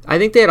 I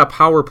think they had a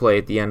power play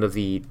at the end of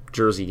the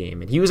Jersey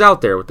game, and he was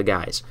out there with the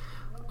guys.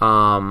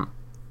 But...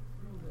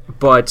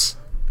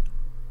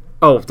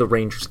 Oh, the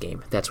Rangers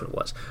game. That's what it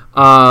was.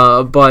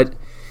 But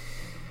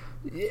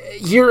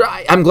here,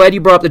 I'm glad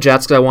you brought up the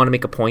Jets because I want to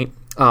make a point.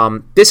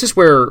 This is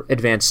where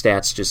advanced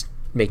stats just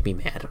make me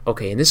mad.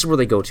 Okay, and this is where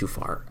they go too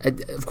far.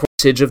 Of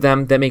course, of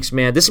them, that makes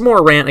me mad. This is more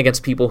a rant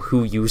against people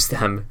who use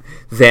them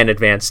than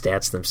advanced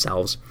stats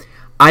themselves.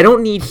 I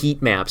don't need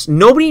heat maps.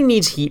 Nobody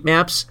needs heat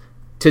maps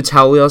to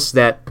tell us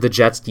that the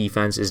Jets'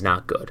 defense is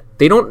not good.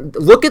 They don't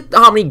look at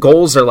how many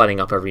goals they're letting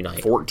up every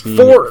night.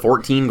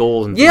 14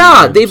 goals. In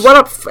they've let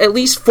up at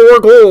least 4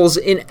 goals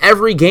in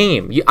every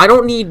game. I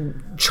don't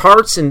need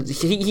charts and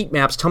heat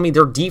maps tell me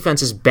their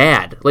defense is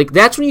bad. Like,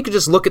 that's when you could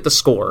just look at the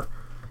score.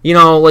 You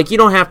know, like, you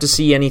don't have to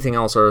see anything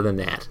else other than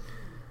that.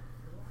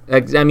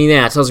 I mean,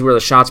 yeah, it tells you where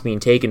the shot's being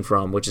taken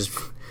from, which is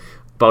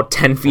about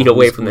 10 feet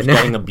away from the net.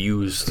 Getting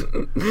abused.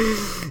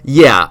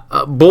 Yeah.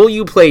 Bull,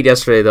 you played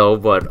yesterday, though,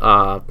 but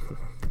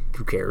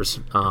who cares?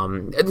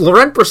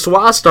 Laurent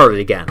Brossoit started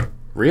again.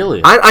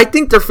 Really? I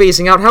think they're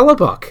phasing out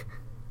Hellebuck.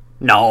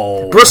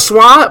 No.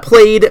 Brossoit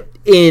played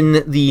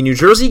in the New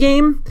Jersey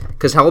game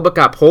because Hellebuck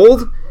got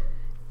pulled,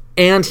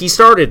 and he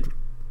started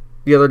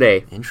the other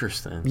day.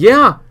 Interesting.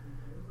 Yeah.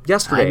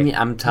 Yesterday.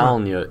 I'm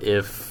telling you,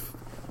 if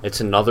it's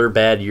another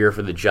bad year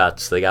for the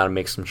Jets, they got to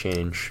make some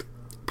change.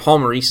 Paul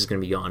Maurice is going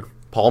to be gone.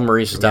 Paul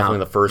Maurice is definitely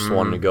the first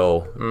one to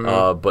go,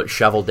 but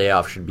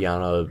Cheveldayoff should be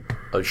on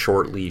a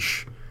short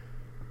leash.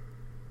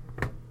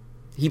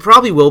 He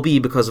probably will be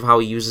because of how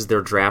he uses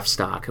their draft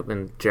stock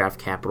and draft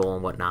capital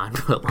and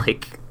whatnot. But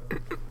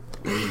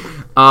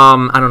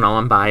I don't know.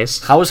 I'm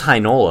biased. How is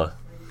Heinola?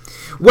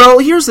 Well,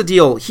 here's the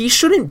deal. He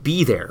shouldn't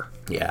be there.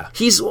 Yeah.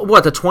 He's, the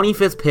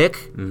 25th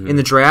pick in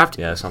the draft?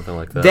 Yeah, something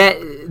like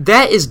that.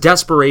 That is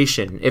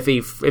desperation. If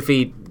a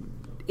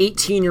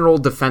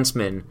 18-year-old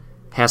defenseman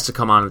has to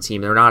come on the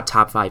team, they're not a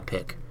top 5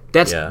 pick.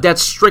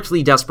 That's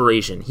strictly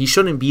desperation. He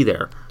shouldn't be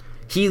there.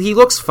 He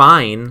looks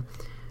fine,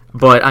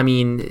 but, I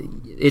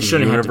mean, it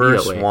shouldn't have to be that way.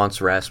 The universe wants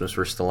Rasmus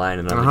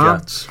Ristolainen on the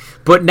Jets.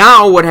 But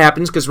now what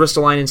happens, because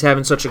Ristolainen's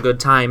having such a good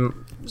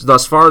time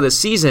thus far this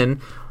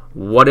season...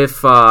 What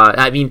if,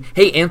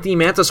 hey, Anthony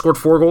Mantha scored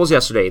 4 goals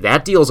yesterday.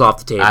 That deal's off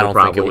the table, I don't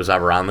think it was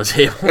ever on the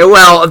table.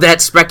 Well, that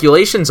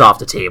speculation's off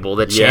the table.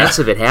 The chance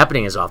of it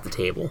happening is off the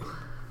table.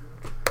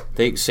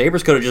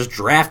 Sabres could have just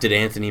drafted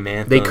Anthony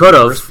Mantha they could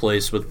have. in the first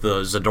place with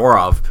the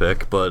Zadorov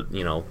pick, but,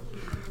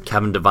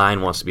 Kevin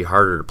Devine wants to be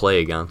harder to play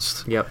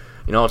against. Yep.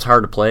 You know what's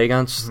hard to play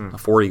against? A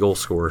 40-goal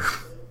scorer.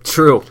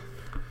 True.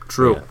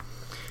 Yeah.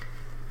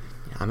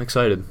 I'm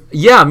excited.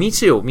 Yeah, me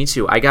too.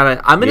 I'm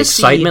gonna the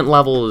excitement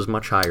level is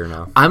much higher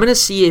now. I'm gonna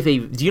see if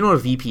do you know what a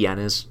VPN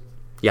is?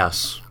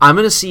 Yes. I'm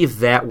gonna see if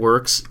that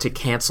works to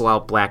cancel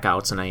out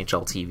blackouts on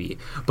NHL TV.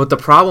 But the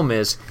problem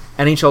is,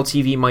 NHL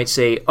TV might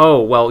say,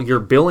 "Oh, well, your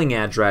billing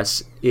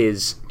address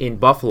is in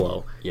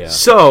Buffalo,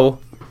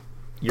 so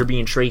you're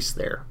being traced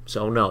there.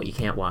 So no, you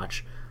can't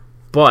watch."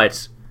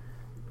 But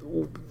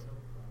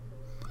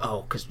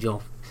because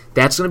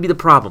that's gonna be the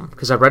problem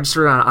because I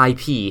registered on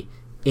IP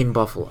in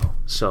Buffalo,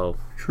 so.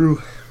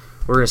 True.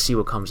 We're going to see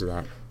what comes of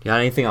that. You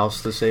got anything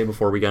else to say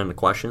before we get into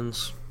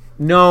questions?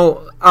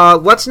 No.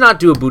 Let's not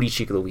do a booty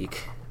cheek of the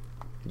week.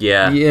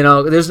 Yeah.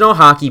 There's no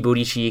hockey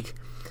booty cheek.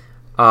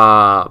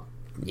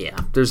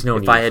 There's no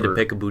need. If I had to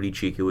pick a booty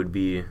cheek, it would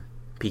be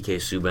PK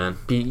Subban.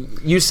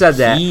 You said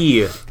that.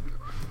 He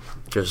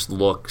just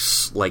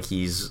looks like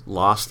he's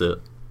lost it.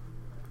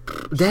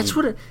 That's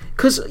what...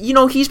 Because,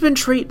 he's been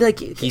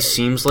traded... He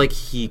seems like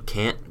he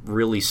can't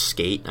really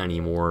skate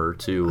anymore,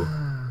 too,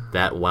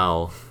 that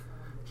well.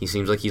 He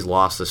seems like he's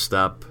lost a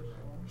step.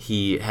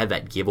 He had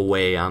that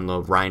giveaway on the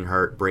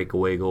Reinhart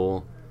breakaway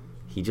goal.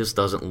 He just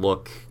doesn't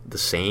look the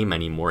same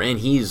anymore. And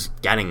he's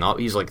getting up.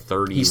 He's like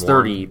 30. He's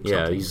 30.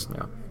 Yeah, he's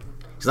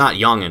not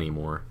young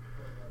anymore.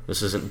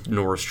 This isn't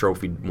Norris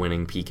Trophy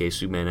winning PK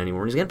Subban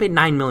anymore. He's getting paid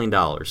 $9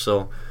 million.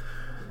 So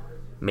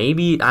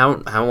maybe I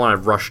don't want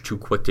to rush too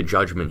quick to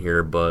judgment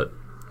here, but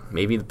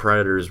maybe the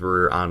Predators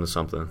were onto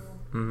something.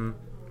 Mm-hmm.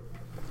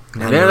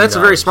 That's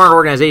a very smart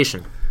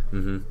organization.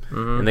 Mm-hmm.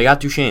 Mm-hmm. And they got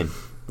Duchesne.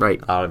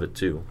 Right. Out of it,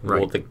 too. Right.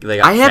 Well, they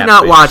got I have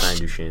not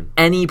watched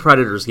any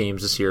Predators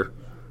games this year.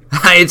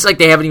 It's like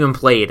they haven't even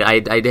played.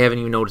 I haven't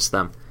even noticed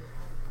them.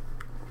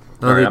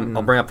 All right,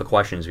 I'll bring up the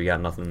questions. We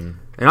got nothing.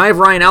 And I have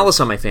Ryan Ellis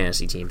on my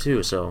fantasy team,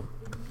 too, so...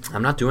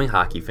 I'm not doing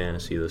hockey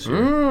fantasy this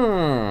year.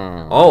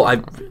 Oh,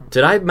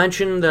 did I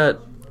mention that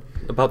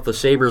about the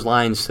Sabres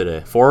lines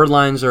today? Forward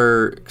lines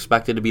are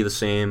expected to be the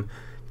same.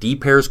 D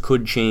pairs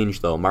could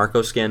change, though.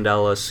 Marco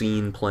Scandella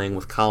seen playing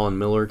with Colin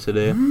Miller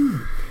today.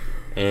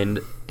 And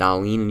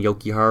Darlene and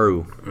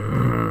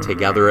Yokiharu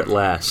together at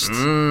last.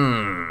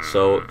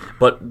 So,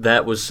 but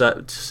that was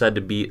said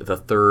to be the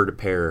third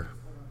pair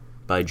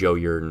by Joe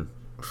Yerdon.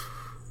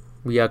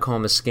 We gotta call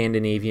him a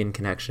Scandinavian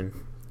connection.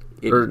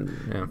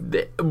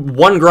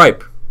 One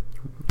gripe: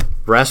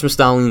 Rasmus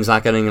Dahlin's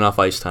not getting enough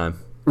ice time.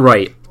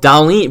 Right.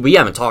 Dahlin, we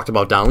haven't talked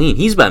about Dahlin.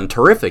 He's been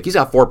terrific. He's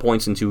got 4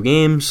 points in 2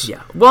 games.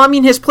 Yeah. Well, I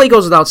mean, his play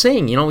goes without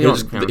saying. You know,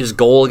 his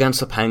goal against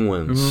the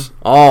Penguins.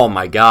 Oh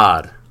my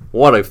God!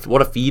 What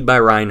a feed by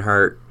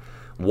Reinhart.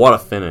 What a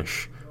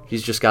finish.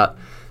 He's just got.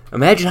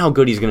 Imagine how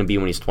good he's going to be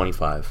when he's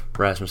 25.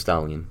 Rasmus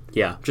Dahlin.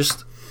 Yeah.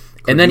 Just.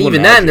 And then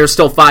even then, there's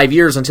still 5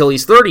 years until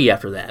he's 30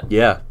 after that.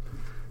 Yeah.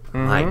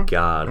 My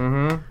God.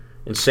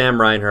 And Sam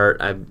Reinhart,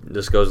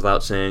 this goes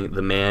without saying,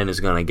 the man is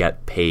going to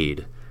get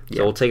paid. So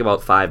it'll take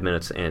about 5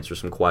 minutes to answer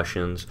some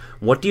questions.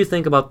 What do you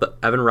think about the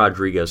Evan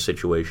Rodriguez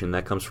situation?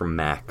 That comes from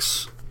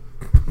Max.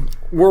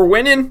 We're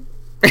winning.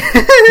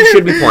 He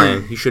should be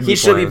playing. He should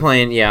be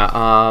playing,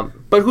 yeah.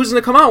 But who's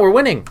going to come out? We're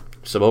winning.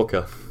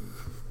 Saboka.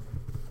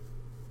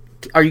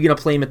 Are you going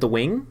to play him at the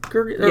wing,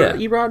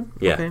 Erod?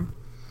 Yeah. Okay.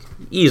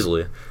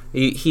 Easily.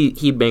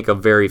 He'd make a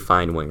very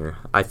fine winger.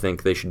 I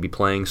think they should be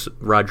playing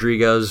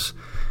Rodriguez.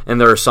 And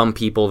there are some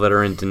people that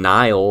are in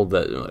denial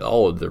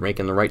that, they're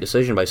making the right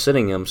decision by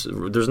sitting him.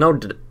 So there's no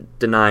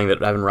denying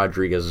that Evan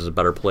Rodriguez is a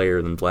better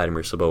player than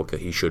Vladimir Saboka.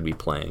 He should be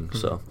playing. Mm-hmm.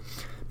 So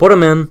put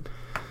him in,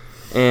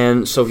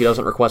 and so he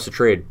doesn't request a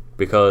trade,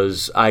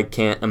 because I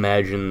can't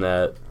imagine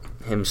that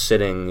him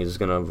sitting is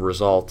going to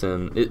result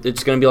in...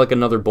 It's going to be like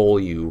another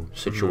Beaulieu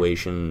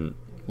situation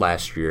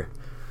last year,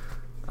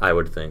 I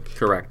would think.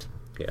 Correct.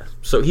 Yeah.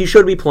 So he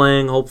should be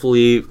playing.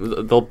 Hopefully,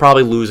 they'll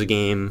probably lose a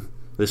game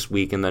this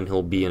week, and then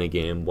he'll be in a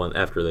game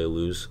after they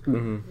lose.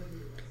 Mm-hmm.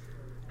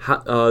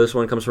 This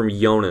one comes from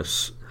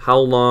Jonas. How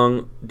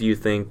long do you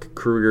think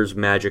Kruger's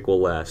magic will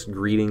last?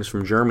 Greetings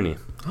from Germany.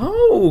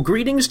 Oh,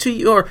 greetings to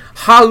you. Or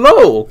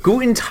hallo,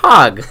 guten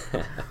Tag,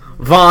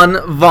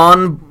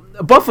 von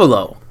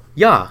Buffalo.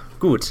 Yeah,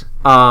 gut.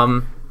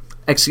 All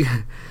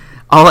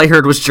I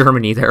heard was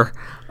Germany there.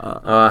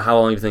 How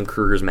long do you think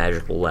Kruger's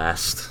magic will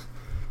last?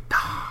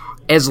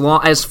 As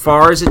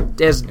far as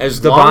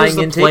the buying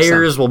in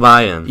players will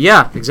buy in.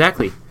 Yeah,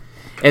 exactly.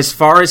 As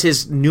far as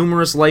his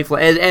numerous life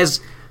as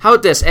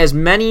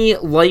many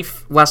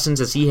life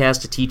lessons as he has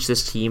to teach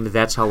this team,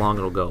 that's how long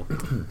it'll go.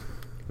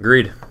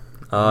 Agreed.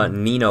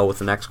 Nino with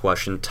the next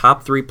question: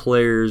 top 3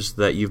 players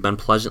that you've been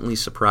pleasantly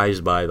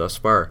surprised by thus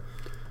far.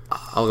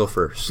 I'll go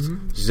first.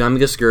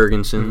 Zemgus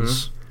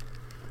Girgensons,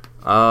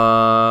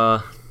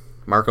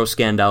 Marco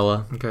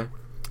Scandella, okay,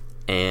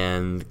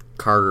 and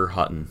Carter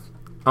Hutton.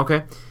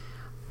 Okay.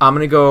 I'm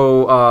going to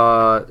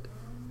go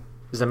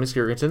Zemgus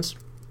Girgensons.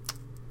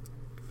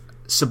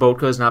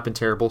 Sabotka has not been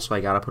terrible, so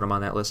I got to put him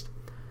on that list.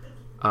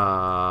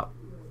 Can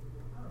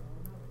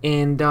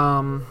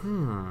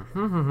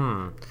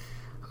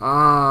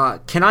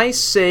I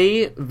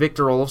say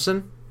Victor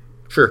Olofsson?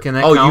 Sure. Can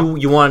that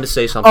count? you wanted to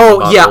say something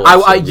about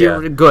Olofsson.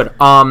 You're good.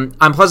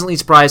 I'm pleasantly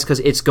surprised because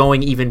it's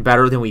going even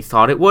better than we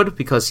thought it would,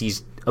 because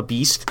he's a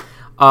beast.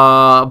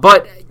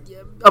 But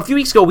a few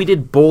weeks ago, we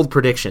did bold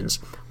predictions.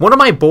 One of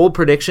my bold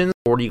predictions,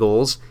 40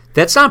 goals,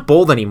 that's not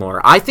bold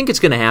anymore. I think it's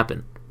going to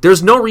happen.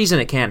 There's no reason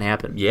it can't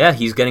happen. Yeah,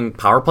 he's getting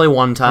power play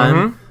one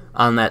time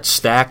on that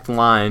stacked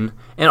line.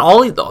 And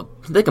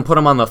they can put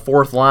him on the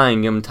 4th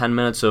line, give him 10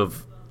 minutes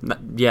of,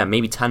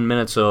 maybe 10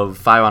 minutes of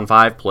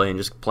 5-on-5 play, and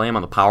just play him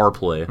on the power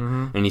play,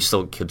 and he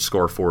still could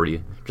score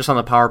 40. Just on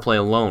the power play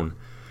alone.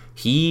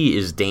 He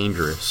is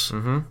dangerous.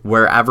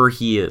 Wherever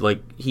he is.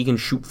 Like, he can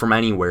shoot from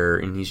anywhere,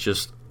 and he's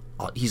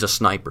a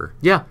sniper.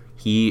 Yeah.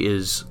 He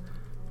is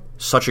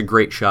such a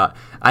great shot.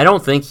 I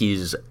don't think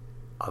he's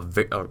a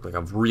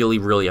really,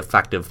 really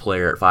effective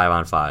player at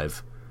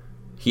 5-on-5.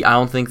 I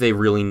don't think they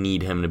really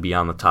need him to be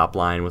on the top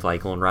line with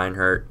Eichel and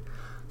Reinhart,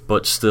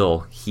 but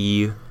still,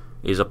 he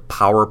is a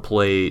power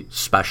play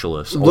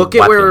specialist. Look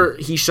at where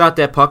he shot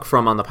that puck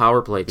from on the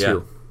power play, too. Yeah.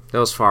 That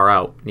was far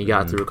out, and he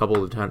got through a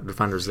couple of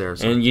defenders there.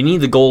 So. And you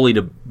need the goalie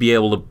to be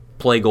able to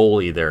play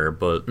goalie there,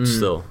 but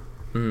still.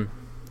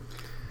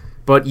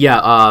 But,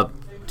 yeah,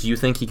 do you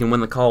think he can win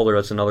the Calder?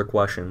 That's another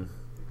question.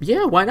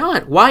 Yeah, why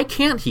not? Why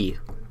can't he?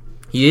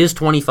 He is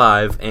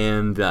 25,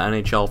 and the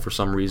NHL, for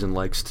some reason,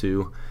 likes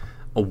to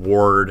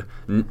award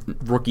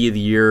Rookie of the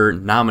Year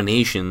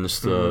nominations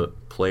to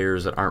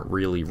players that aren't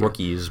really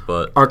rookies.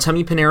 But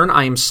Artemi Panarin,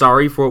 I am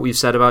sorry for what we've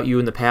said about you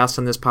in the past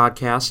on this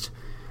podcast.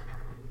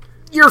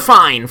 You're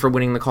fine for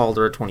winning the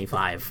Calder at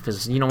 25,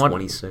 because you know what?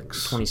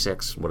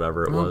 26.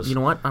 Whatever it was. You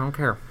know what? I don't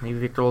care. Maybe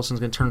Victor Olofsson's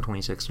going to turn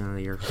 26 in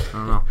the year. I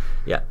don't know.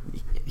 Yeah,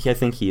 I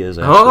think he is.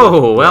 Actually.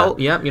 Oh, well,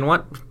 yeah. You know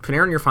what?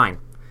 Panarin, you're fine.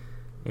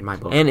 In my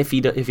book. And if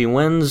he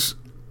wins,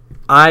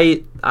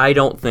 I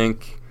don't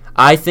think.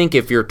 I think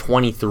if you're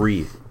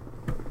 23,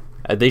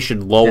 they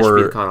should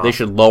lower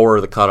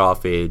the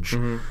cutoff age.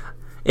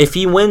 If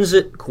he wins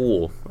it,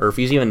 cool. Or if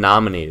he's even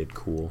nominated,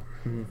 cool.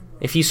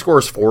 If he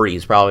scores 40,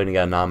 he's probably going to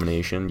get a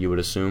nomination, you would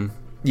assume.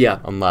 Yeah.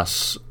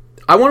 Unless...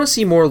 I want to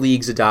see more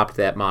leagues adopt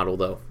that model,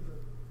 though.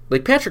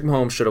 Like, Patrick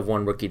Mahomes should have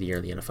won Rookie of the Year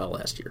in the NFL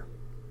last year.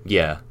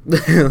 Yeah.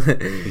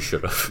 He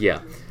should have.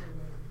 Yeah.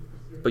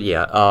 But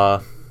yeah,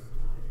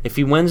 if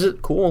he wins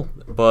it, cool.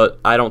 But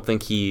I don't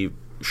think he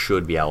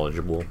should be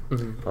eligible.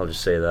 I'll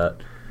just say that.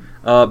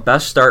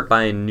 Best start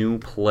by a new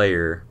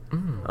player.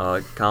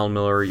 Colin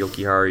Miller,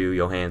 Jokiharju,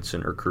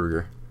 Johansson, or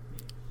Kruger?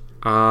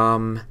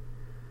 I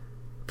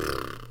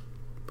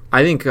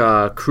think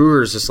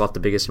Kruger's just left the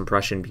biggest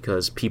impression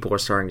because people are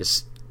starting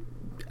to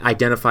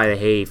identify that,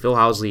 hey, Phil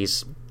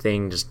Housley's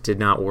thing just did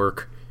not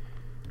work.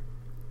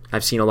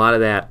 I've seen a lot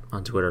of that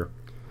on Twitter.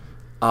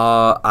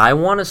 I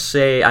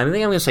think I'm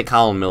going to say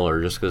Colin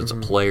Miller just because it's a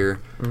player.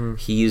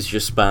 He's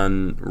just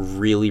been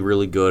really,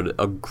 really good.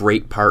 A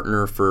great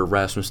partner for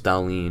Rasmus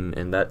Dahlin,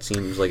 and that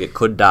seems like it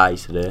could die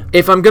today.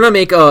 If I'm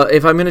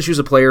gonna choose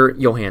a player,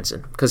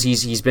 Johansson, because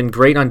he's been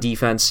great on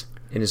defense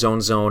in his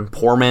own zone.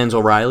 Poor man's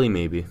O'Reilly,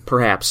 maybe.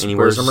 Perhaps. And he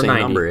wears the number same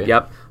 90. number, eh?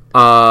 Yep.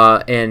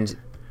 And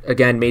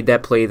again, made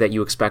that play that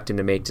you expect him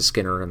to make to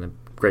Skinner and a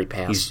great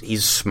pass.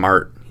 He's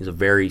smart. He's a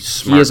very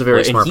smart. He is a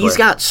very smart and he's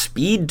player. got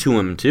speed to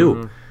him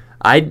too.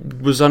 I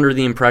was under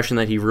the impression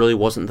that he really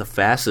wasn't the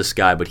fastest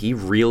guy, but he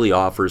really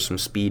offers some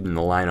speed in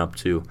the lineup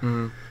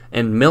too.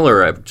 And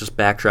Miller, just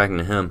backtracking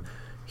to him,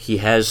 he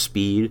has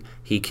speed.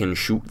 He can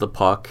shoot the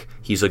puck.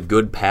 He's a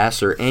good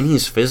passer, and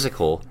he's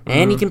physical,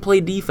 and he can play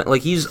defense.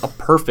 Like, he's a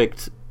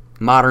perfect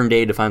modern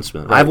day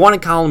defenseman. Right. I've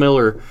wanted Colin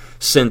Miller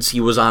since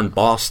he was on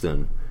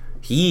Boston.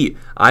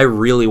 I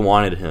really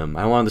wanted him.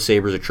 I wanted the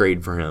Sabres to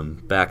trade for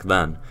him back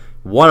then.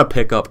 What a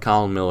pickup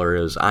Colin Miller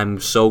is.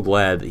 I'm so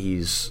glad that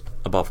he's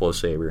a Buffalo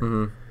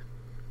Sabre.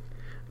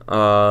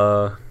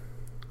 Let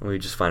me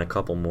just find a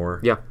couple more.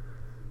 Yeah.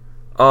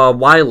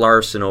 Why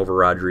Larson over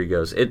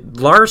Rodriguez?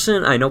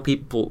 Larson, I know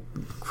people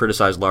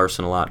criticize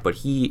Larson a lot, but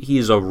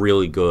he's a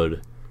really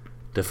good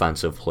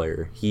defensive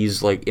player.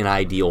 He's like an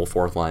ideal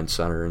fourth-line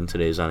center in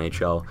today's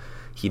NHL.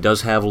 He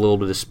does have a little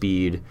bit of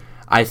speed.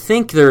 I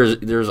think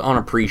there's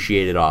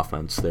unappreciated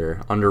offense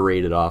there,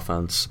 underrated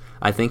offense.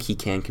 I think he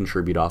can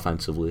contribute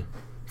offensively,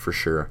 for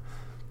sure.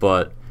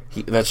 But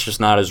that's just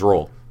not his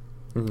role.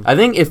 I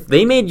think if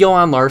they made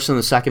Johan Larson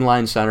the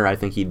second-line center, I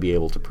think he'd be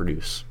able to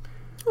produce.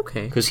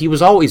 Okay. Because he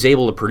was always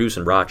able to produce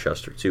in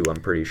Rochester, too, I'm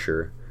pretty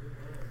sure.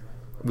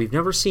 We've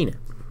never seen it.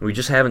 We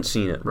just haven't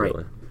seen it, Right.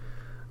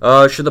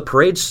 really. Should the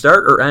parade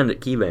start or end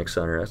at KeyBank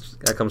Center?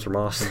 That comes from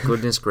Austin.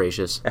 Goodness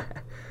gracious.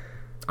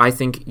 I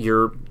think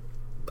your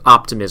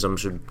optimism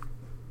should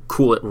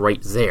cool it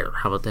right there.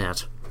 How about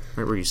that?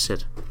 Right where you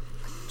sit.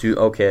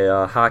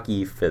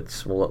 Hockey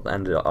fits. We'll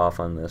end it off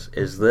on this.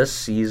 Is this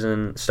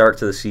start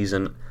to the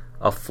season,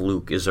 a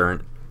fluke? Is there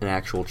an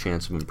actual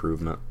chance of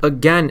improvement?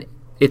 Again,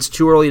 it's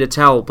too early to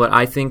tell, but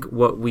I think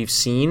what we've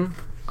seen...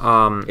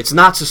 it's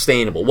not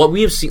sustainable. What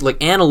we have seen,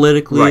 like,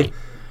 analytically, right.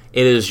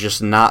 It is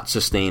just not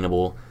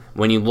sustainable.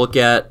 When you look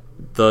at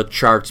the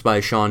charts by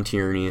Sean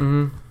Tierney,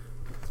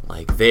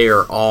 like, they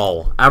are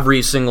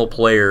every single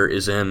player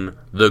is in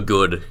the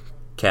good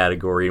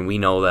category, and we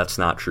know that's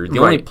not true. The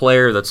only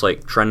player that's,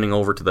 like, trending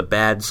over to the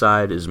bad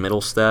side is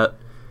Middlestat.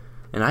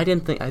 And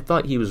I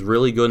thought he was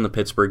really good in the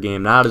Pittsburgh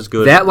game. Not as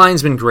good. That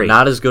line's been great.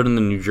 Not as good in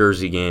the New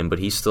Jersey game, but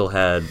he still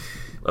had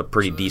a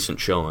pretty decent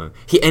showing.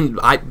 We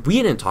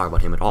didn't talk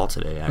about him at all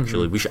today,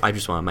 actually. I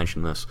just want to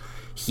mention this.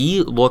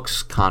 He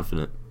looks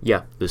confident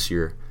this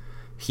year.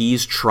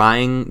 He's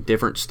trying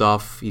different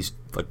stuff. He's,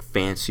 like,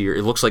 fancier.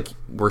 It looks like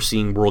we're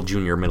seeing World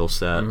Junior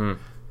Middlestat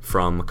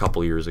from a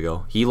couple years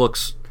ago. He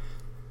looks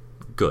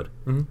good.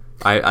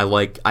 I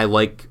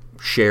like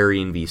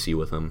Sherry and VC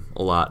with him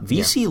a lot.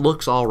 VC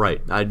looks all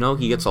right. I know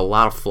he gets a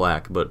lot of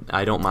flack, but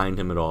I don't mind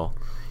him at all.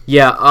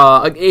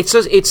 Yeah,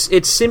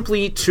 it's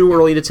simply too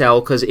early to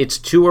tell because it's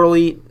too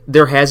early.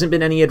 There hasn't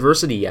been any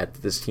adversity yet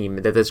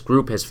that this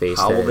group has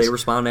faced. How will they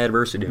respond to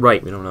adversity?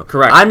 Right, we don't know.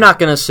 Correct. I'm not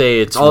going to say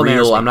it's all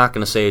real. I'm not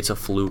going to say it's a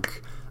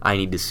fluke. I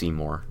need to see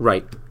more.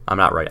 Right. I'm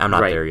not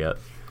there yet.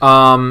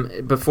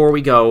 Before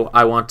we go,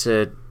 I want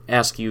to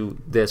ask you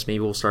this. Maybe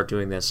we'll start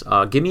doing this.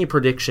 Give me a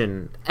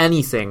prediction.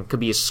 Anything.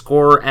 Could be a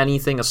score,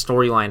 anything, a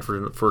storyline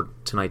for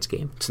tonight's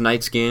game.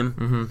 Tonight's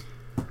game?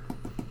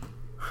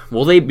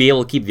 Will they be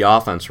able to keep the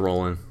offense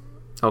rolling?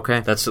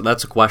 Okay. That's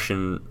a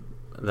question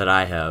that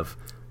I have.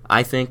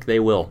 I think they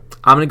will.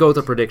 I'm going to go with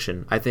a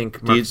prediction. I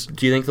think. Do you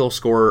think they'll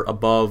score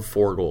above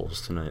 4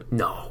 goals tonight?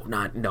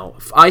 No.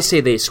 I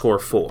say they score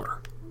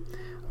 4.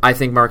 I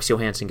think Marcus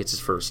Johansson gets his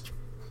first.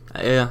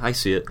 Yeah, I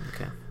see it.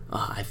 Okay.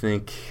 I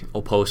think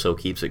Oposo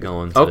keeps it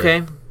going today.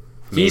 Okay.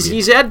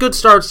 He's had good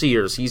starts to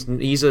years. He's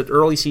an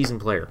early season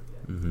player.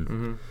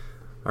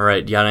 All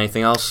right. You got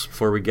anything else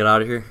before we get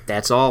out of here?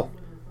 That's all.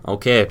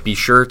 Okay, be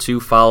sure to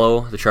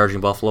follow The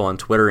Charging Buffalo on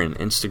Twitter and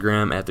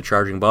Instagram at The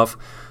Charging Buff.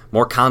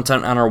 More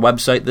content on our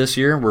website this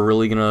year. We're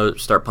really going to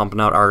start pumping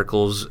out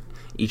articles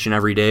each and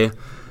every day.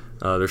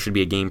 There should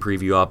be a game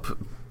preview up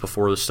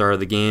before the start of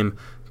the game.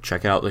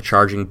 Check out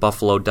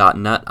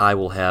thechargingbuffalo.net. I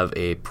will have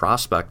a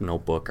prospect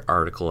notebook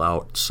article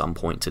out at some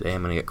point today.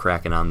 I'm going to get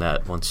cracking on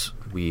that once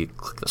we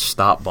click the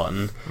stop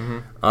button.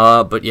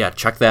 But yeah,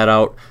 check that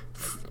out.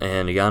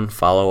 And again,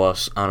 follow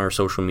us on our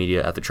social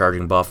media at The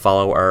Charging Buff.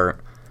 Follow our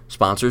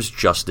sponsors,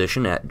 Just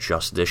Dishin at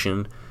Just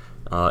Dishin.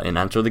 and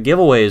enter the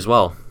giveaway as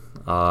well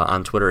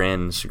on Twitter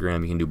and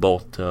Instagram. You can do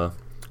both to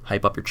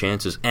hype up your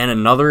chances. And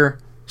another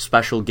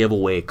special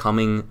giveaway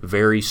coming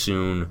very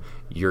soon.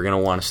 You're going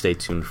to want to stay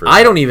tuned for that.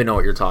 I don't even know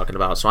what you're talking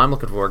about, so I'm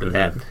looking forward to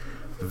that.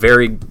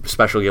 Very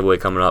special giveaway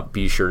coming up.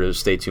 Be sure to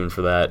stay tuned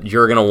for that.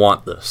 You're going to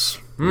want this.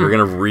 You're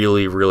going to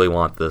really, really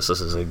want this.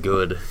 This is a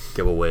good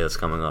giveaway that's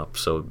coming up,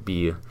 so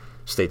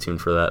stay tuned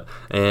for that.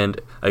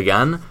 And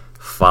again,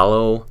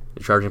 follow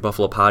the Charging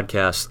Buffalo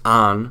podcast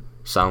on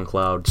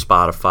SoundCloud,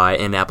 Spotify,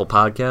 and Apple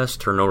Podcasts.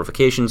 Turn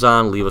notifications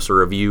on. Leave us a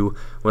review,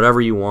 whatever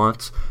you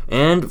want.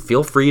 And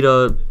feel free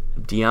to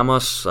DM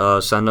us,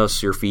 send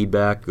us your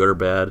feedback, good or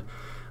bad.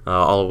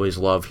 Always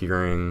love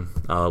hearing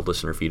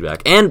listener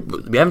feedback. And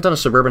we haven't done a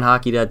Suburban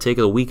Hockey Dad Take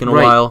of the Week in a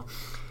while.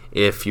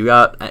 If you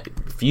have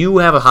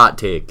a hot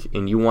take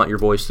and you want your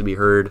voice to be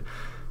heard,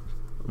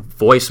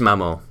 voice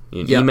memo.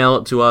 You can email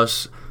it to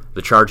us,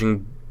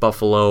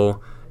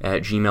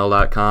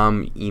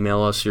 thechargingbuffalo@gmail.com.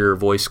 Email us your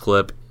voice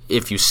clip.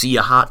 If you see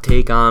a hot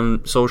take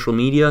on social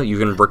media, you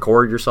can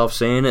record yourself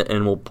saying it,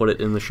 and we'll put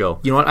it in the show.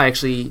 You know what? I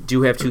actually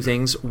do have two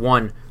things.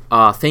 One,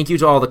 thank you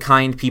to all the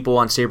kind people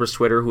on Sabres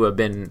Twitter who have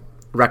been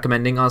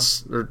recommending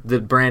us, or the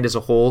brand as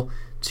a whole,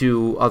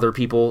 to other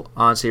people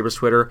on Sabres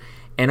Twitter.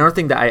 And another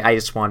thing that I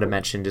just wanted to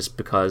mention, just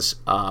because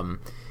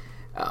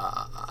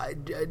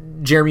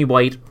Jeremy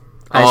White,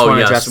 I just want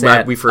to address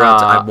that. We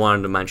forgot. I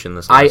wanted to mention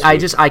this.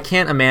 I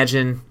can't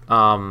imagine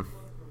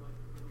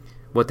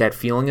what that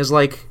feeling is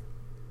like,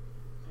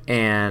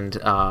 and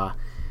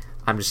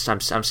I'm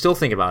still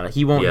thinking about it.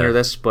 He won't hear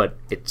this, but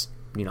it's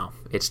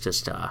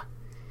just I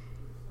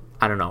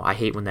don't know. I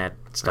hate when that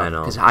stuff,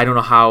 because I don't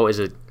know how as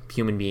a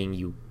human being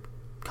you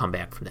come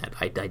back from that.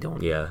 I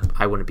don't. Yeah.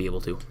 I wouldn't be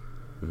able to.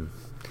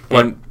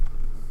 And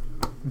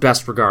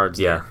best regards.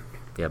 Yeah.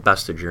 Yeah.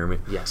 Best to Jeremy.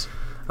 Yes.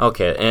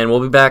 Okay, and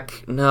we'll be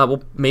back.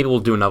 Maybe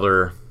we'll do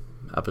another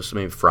episode.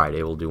 Maybe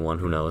Friday we'll do one.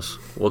 Who knows?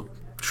 We'll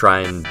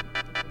try and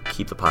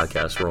keep the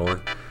podcast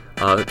rolling.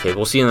 Okay,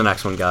 we'll see you in the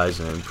next one, guys,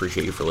 and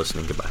appreciate you for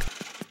listening. Goodbye.